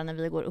nu bara när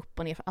vi går upp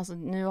och ner, alltså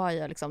nu har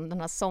jag liksom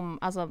den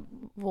här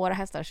våra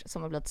hästar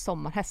som har blivit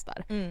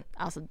sommarhästar.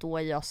 Alltså då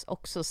är jag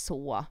också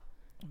så...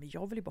 Men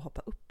jag vill ju bara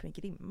hoppa upp med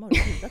grimmor och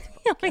rida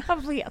tillbaka. Ja,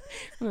 jag vet.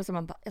 Men så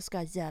man bara, jag ska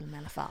ha hjälm i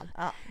alla fall.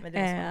 Ja, men det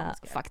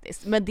är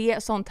faktiskt.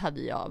 Men sånt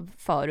hade jag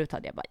förut,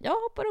 jag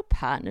hoppar upp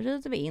här, nu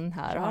rider vi in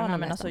här. Ja,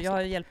 men alltså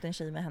jag hjälpte en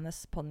tjej med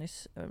hennes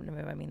ponnys när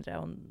vi var mindre,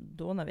 och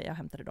då när jag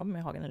hämtade dem i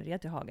hagen, eller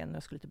red till hagen, och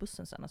jag skulle till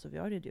bussen sen, alltså vi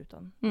har red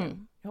utan.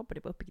 Jag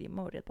hoppade bara upp i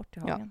grimma och red bort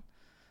till hagen.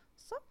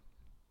 Så.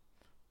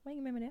 var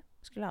inget mer med det.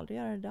 Jag skulle aldrig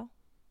göra det idag.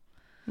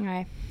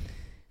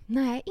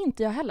 Nej,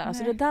 inte jag heller.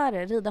 Alltså det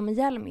där rida med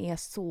hjälm är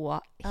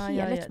så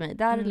heligt för mig.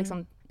 Där är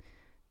liksom,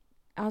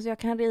 alltså jag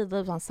kan rida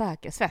utan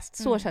säkerhetsväst.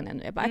 Så känner jag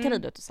nu. Jag kan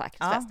rida utan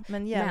säkerhetsväst. Ja,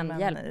 men hjälm,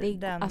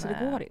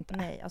 det går inte.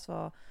 Nej,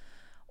 alltså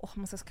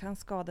man kan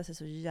skada sig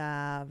så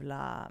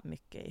jävla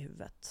mycket i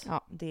huvudet.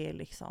 Ja. Det är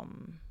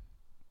liksom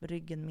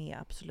ryggen med,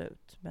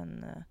 absolut.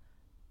 Men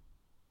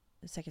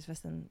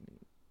säkerhetsvästen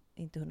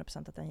är inte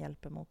 100% att den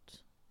hjälper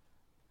mot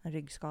en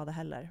ryggskada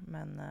heller.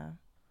 Men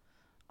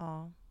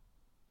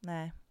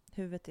nej,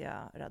 huvudet är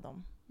jag rädd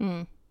om.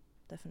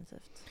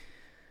 Definitivt.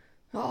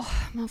 Ja,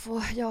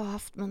 jag har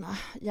haft mina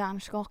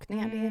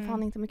hjärnskakningar. Det är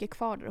fan inte mycket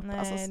kvar där uppe. Nej,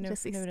 alltså, det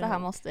sista här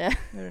måste jag...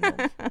 Nu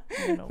är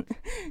det nog.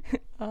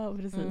 Ja,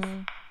 precis.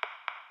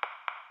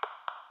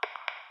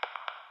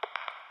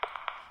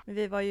 Men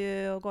vi var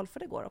ju och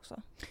golfade igår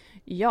också.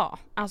 Ja,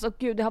 alltså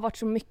gud, det har varit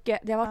så mycket.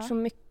 Det har varit så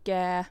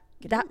mycket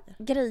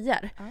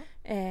grejer.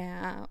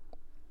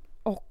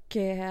 Och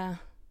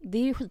det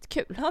är ju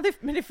skitkul. Ja,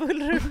 men det är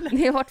full rulle.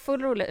 Det har varit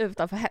full rulle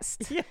utanför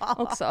häst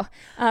också.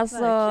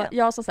 Alltså,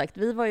 jag som sagt,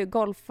 vi var ju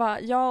golfa,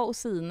 jag och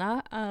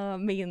Sina,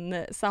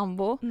 min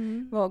sambo,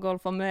 var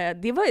golfa med,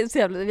 det var ju så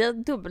jävla, vi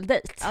hade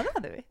dubbeldejt. Ja, det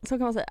hade vi. Så kan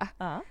man säga.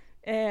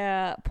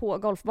 På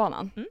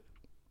golfbanan.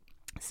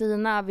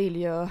 Sina vill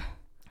ju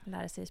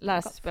lära sig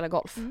spela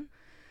golf.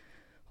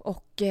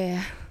 Och,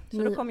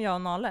 så då kom jag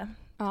och Nale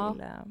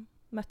till...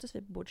 möttes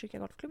vi på Botkyrka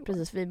golfklubb.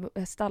 Precis,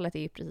 stallet är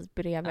ju precis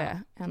bredvid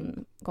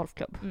en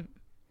golfklubb.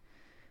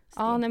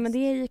 Ja, nej, men det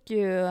gick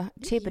ju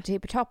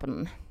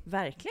chipper-toppen.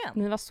 Verkligen.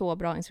 Ni var så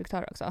bra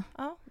instruktörer också.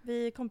 Ja,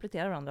 vi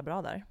kompletterar varandra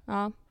bra där.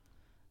 Ja.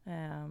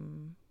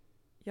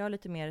 Jag är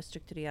lite mer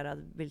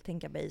strukturerad, vill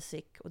tänka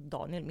basic, och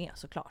Daniel med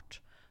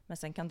såklart. Men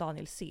sen kan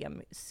Daniel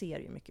ser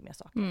ju mycket mer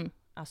saker.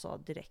 Alltså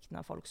direkt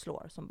när folk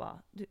slår, som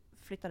bara, du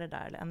flyttar det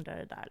där eller ändrar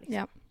det där. Liksom.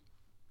 Ja.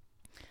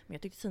 Men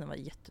jag tyckte Sina var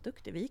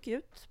jätteduktig. Vi gick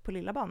ut på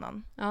lilla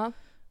banan. Ja.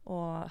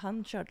 Och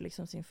han körde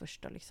liksom sin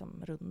första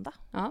liksom runda.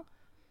 Ja.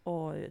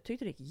 Och jag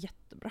tyckte det gick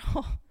jättebra.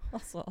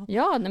 Alltså,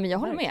 ja, nej, men jag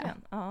håller med.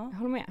 Ja. Jag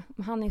håller med.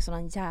 Men han är ju sån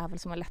en jävel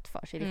som är lätt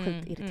för sig. Det är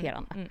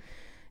skitirriterande.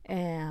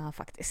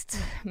 Faktiskt.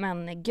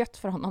 Men gött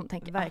för honom,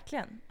 tänker jag.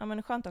 Verkligen. Ja, men det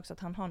är skönt också att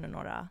han har nu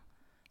några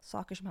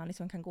saker som han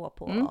liksom kan gå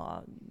på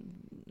och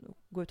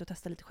gå ut och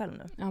testa lite själv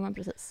nu. Ja, men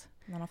precis.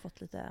 Man har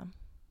fått lite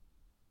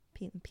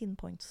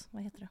pinpoints,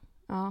 vad heter det?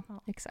 Ja,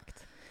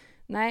 exakt.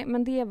 Nej,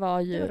 men det var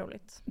ju... Det var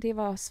roligt. Det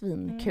var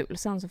svinkul.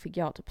 Sen så fick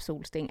jag typ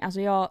solsting.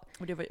 Alltså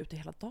och det var ju ute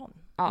hela dagen.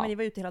 Men det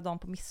var ute hela dagen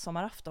på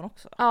midsommarafton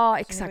också. Ja,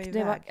 exakt.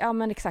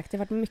 Men exakt. Det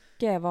var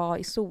mycket var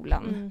i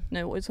solen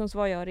nu. Och sen så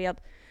var jag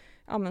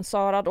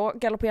Sara då,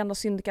 galopperande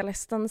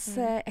Syndikalästens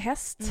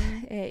häst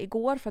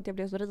igår, för att jag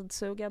blev så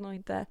ridsugen och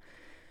inte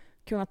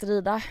kunnat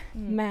rida.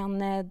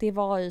 Men det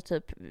var ju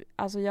typ...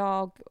 Alltså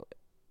jag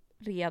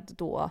red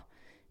då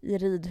i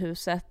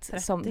ridhuset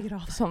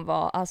som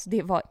var, alltså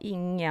det var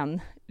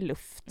ingen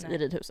luft i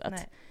ridhuset.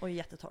 Nej. Och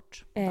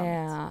jättetorrt.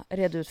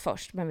 Red ut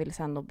först, men ville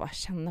sen då bara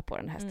känna på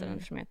den hästen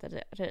eftersom jag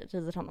inte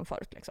rider honom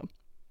förut liksom.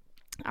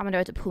 Ja, men det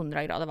var typ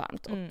 100 grader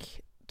varmt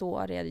och då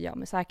red jag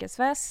med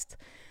säkerhetsväst.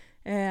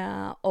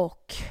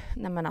 Och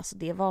nej, men alltså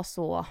det var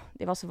så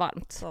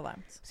varmt.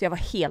 Så jag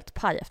var helt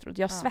paj efteråt.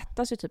 Jag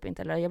svettas ju typ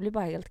inte, eller jag blir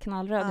bara helt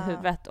knallröd i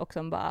huvudet och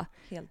sen bara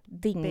helt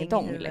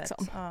ding-dong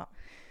liksom.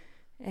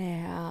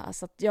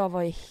 Så att jag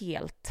var ju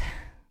helt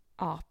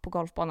på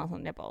golfbanan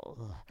som jag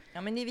bara...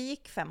 Ja, men vi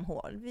gick 5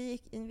 hål.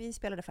 Vi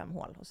spelade 5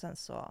 hål och sen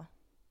så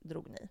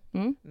drog ni.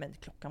 Men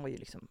klockan var ju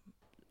liksom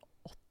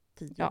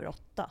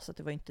 10:08, så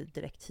det var inte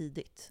direkt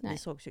tidigt. Nej. Vi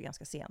sågs ju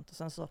ganska sent. Och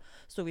sen så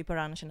stod vi på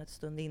ranchen ett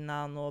stund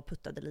innan och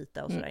puttade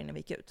lite och sådär innan vi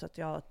gick ut. Så att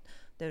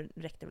det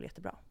räckte väl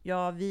jättebra.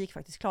 Vi gick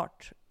faktiskt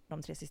klart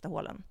de 3 sista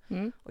hålen.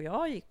 Och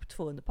jag gick på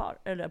 2 under par.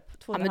 Eller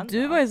 2 under men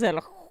du var ju så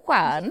jävla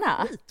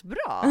stjärna.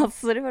 Skitbra.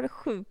 Alltså det var det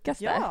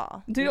sjukaste.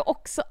 Ja. Du är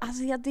också,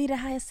 alltså det är det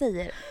här jag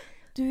säger.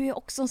 Du är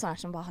också en sån här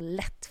som bara har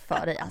lätt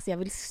för dig. Alltså jag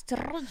vill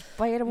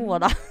strypa er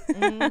båda.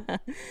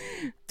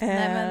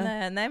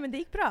 Nej, men det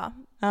gick bra.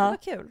 Det var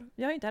kul.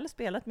 Jag har inte heller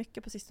spelat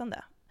mycket på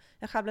sistone.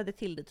 Jag sjabblade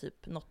till det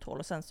typ något hål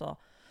och sen så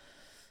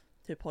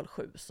typ hål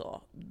 7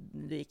 så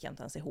det gick jag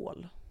inte ens i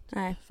hål. Typ,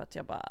 nej. För att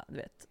jag bara, du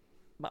vet,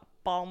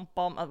 bam,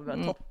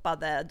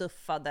 toppade,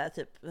 duffade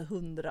typ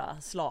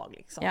 100 slag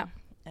liksom. Ja.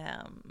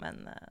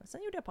 Men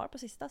sen gjorde jag par på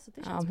sista, så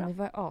det känns bra. Men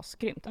det var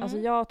asgrymt. Alltså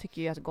jag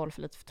tycker ju att golf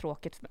är lite för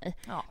tråkigt för mig.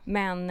 Ja.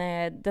 Men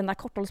den där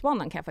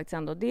korthållsbanan kan jag faktiskt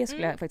ändå, det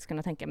skulle jag faktiskt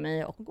kunna tänka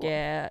mig och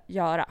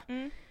göra.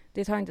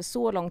 Det tar inte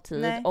så lång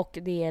tid och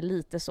det är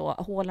lite så,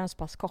 hålen är så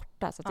pass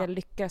korta så att jag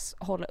lyckas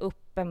hålla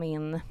uppe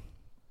min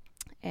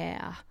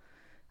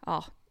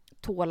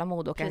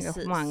tålamod och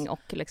engagemang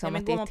och liksom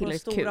att det är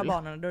tillräckligt kul. Men går man på de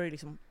stora banorna då är det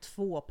liksom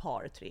 2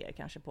 par 3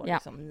 kanske på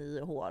liksom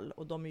 9 hål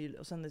och de är ju,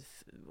 och sen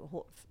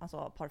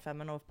alltså par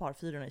 5 och par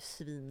 4 är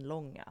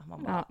svinlånga.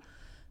 Man bara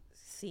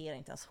ser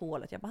inte ens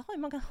hålet. Jag bara, hur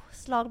många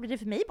slag blir det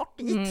för mig bort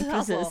dit?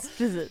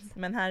 Precis.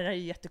 Men här är det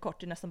ju jättekort,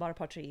 det är nästan bara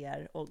par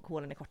 3 och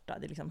hålen är korta.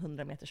 Det är liksom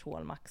 100 meters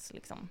hål max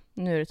liksom.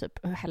 Nu är det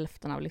typ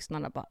hälften av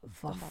lyssnarna bara,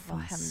 vad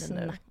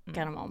händer nu?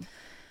 Snackar de om?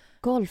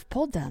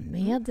 Golfpodden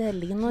med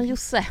Linn och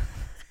Josse.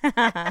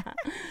 Ja.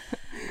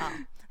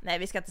 Nej,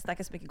 vi ska inte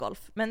snacka så mycket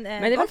golf. Men det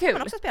var golf kul. kan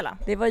man också spela.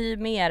 Det var ju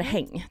mer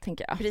häng,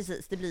 tänker jag.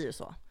 Precis, det blir ju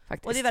så.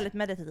 Faktiskt. Och det är väldigt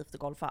meditativt att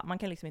golfa. Man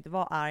kan liksom inte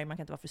vara arg, man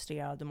kan inte vara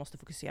frustrerad, du måste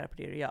fokusera på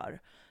det du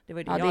gör. Det var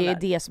ju det det är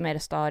det som är det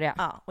störiga.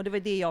 Ja, och det var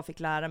det jag fick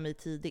lära mig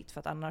tidigt, för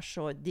att annars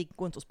så, det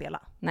går inte att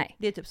spela. Nej.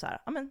 Det är typ så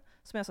här, ja, men,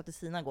 som jag sa till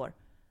Sina igår.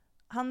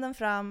 Handen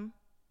fram,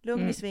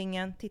 lugn i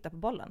svingen, titta på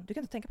bollen. Du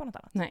kan inte tänka på något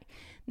annat. Nej,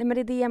 men det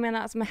är det jag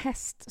menar. Alltså med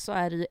häst så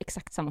är det ju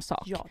exakt samma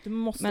sak. Ja, du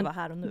måste vara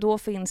här och nu. Då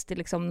finns det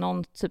liksom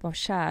någon typ av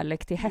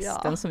kärlek till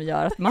hästen som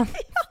gör att man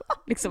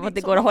liksom att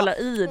det går att hålla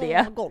i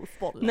det.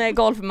 Golfbollen. Nej,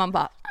 golf man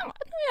bara,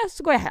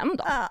 så går jag hem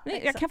då. Ja,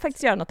 jag kan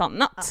faktiskt göra något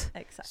annat.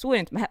 Ja, så är det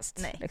inte med häst.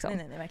 Nej, liksom.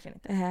 nej, verkligen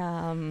inte.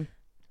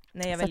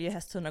 Nej, jag väljer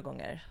häst 100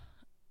 gånger.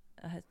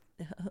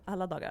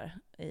 Alla dagar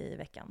i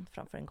veckan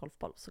framför en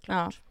golfboll,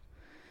 såklart. Ja.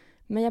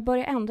 Men jag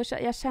börjar ändå,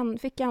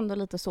 fick ändå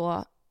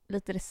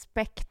lite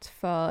respekt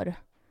för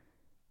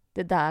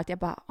det där att jag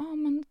bara,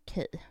 men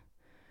okej.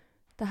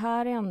 Det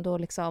här är ändå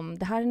liksom,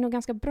 det här är nog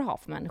ganska bra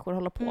för människor att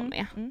hålla på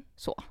med.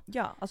 Så.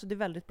 Ja, alltså det är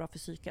väldigt bra för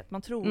psyket.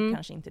 Man tror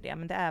kanske inte det,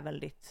 men det är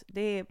väldigt,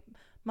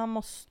 man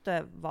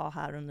måste vara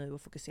här och nu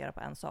och fokusera på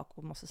en sak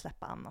och måste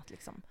släppa annat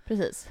liksom.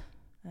 Precis.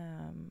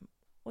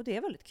 Och det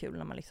är väldigt kul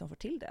när man liksom får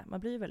till det.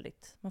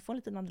 Man får en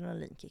liten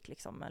adrenalinkick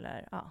liksom,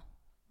 eller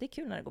det är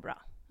kul när det går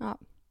bra. Ja.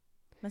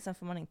 Men sen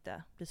får man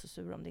inte bli så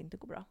sur om det inte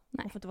går bra.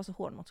 Nej. Man får inte vara så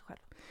hård mot sig själv.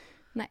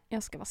 Nej,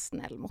 jag ska vara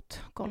snäll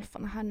mot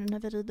golfarna här nu när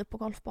vi rider på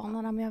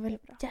golfbanorna. Men jag är väl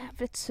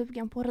jävligt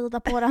sugen på att rida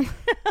på den.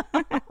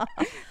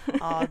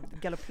 Ja,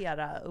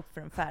 galoppera upp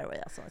för en fairway.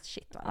 Alltså,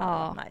 shit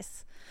vad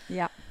nice.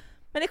 Ja.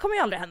 Men det kommer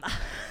ju aldrig hända.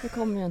 Det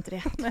kommer ju inte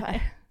det,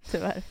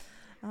 tyvärr.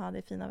 Ja, det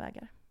är fina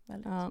vägar.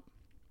 Väldigt.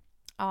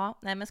 Ja,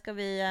 nej men ska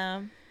vi...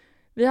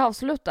 Vi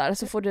avslutar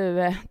så får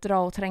du dra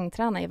och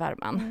trängträna i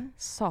värmen.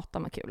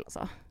 Satan vad kul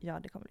alltså. Ja,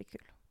 det kommer bli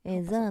kul.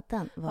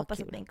 Hoppas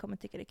att ni kommer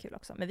tycka det är kul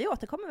också. Men vi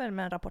återkommer väl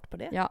med en rapport på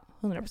det. Ja,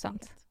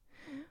 100%.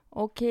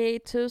 Okej,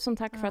 tusen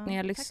tack för att ni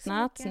har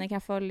lyssnat. Ni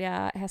kan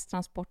följa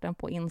hästtransporten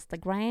på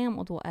Instagram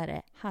och då är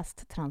det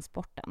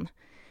hästtransporten.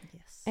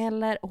 Yes.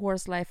 Eller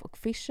Horselife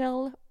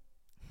Official.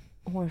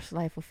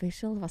 Horselife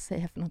Official, vad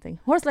säger jag för någonting?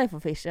 Horselife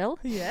Official.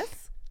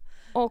 Yes.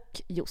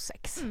 Och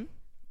Josex.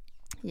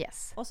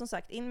 Yes. Och som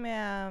sagt, in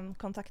med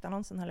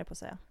kontaktannonsen höll jag på att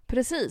säga.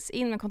 Precis,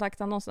 in med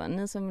kontaktannonsen.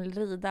 Ni som vill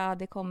rida,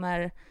 det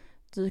kommer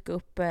dyka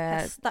upp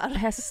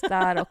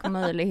hästar och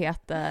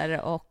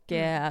möjligheter. Och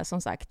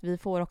som sagt, vi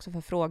får också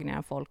förfrågningar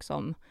av folk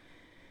som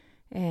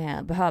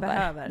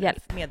behöver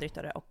hjälp.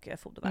 Medryttare och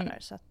fodervärdar.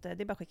 Så att, det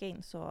är bara att skicka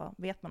in så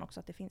vet man också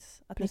att det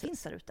finns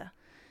där ute.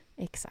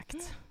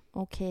 Exakt.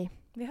 Okej.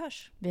 Vi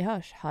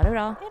hörs. Ha det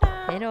bra.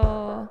 Hej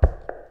då.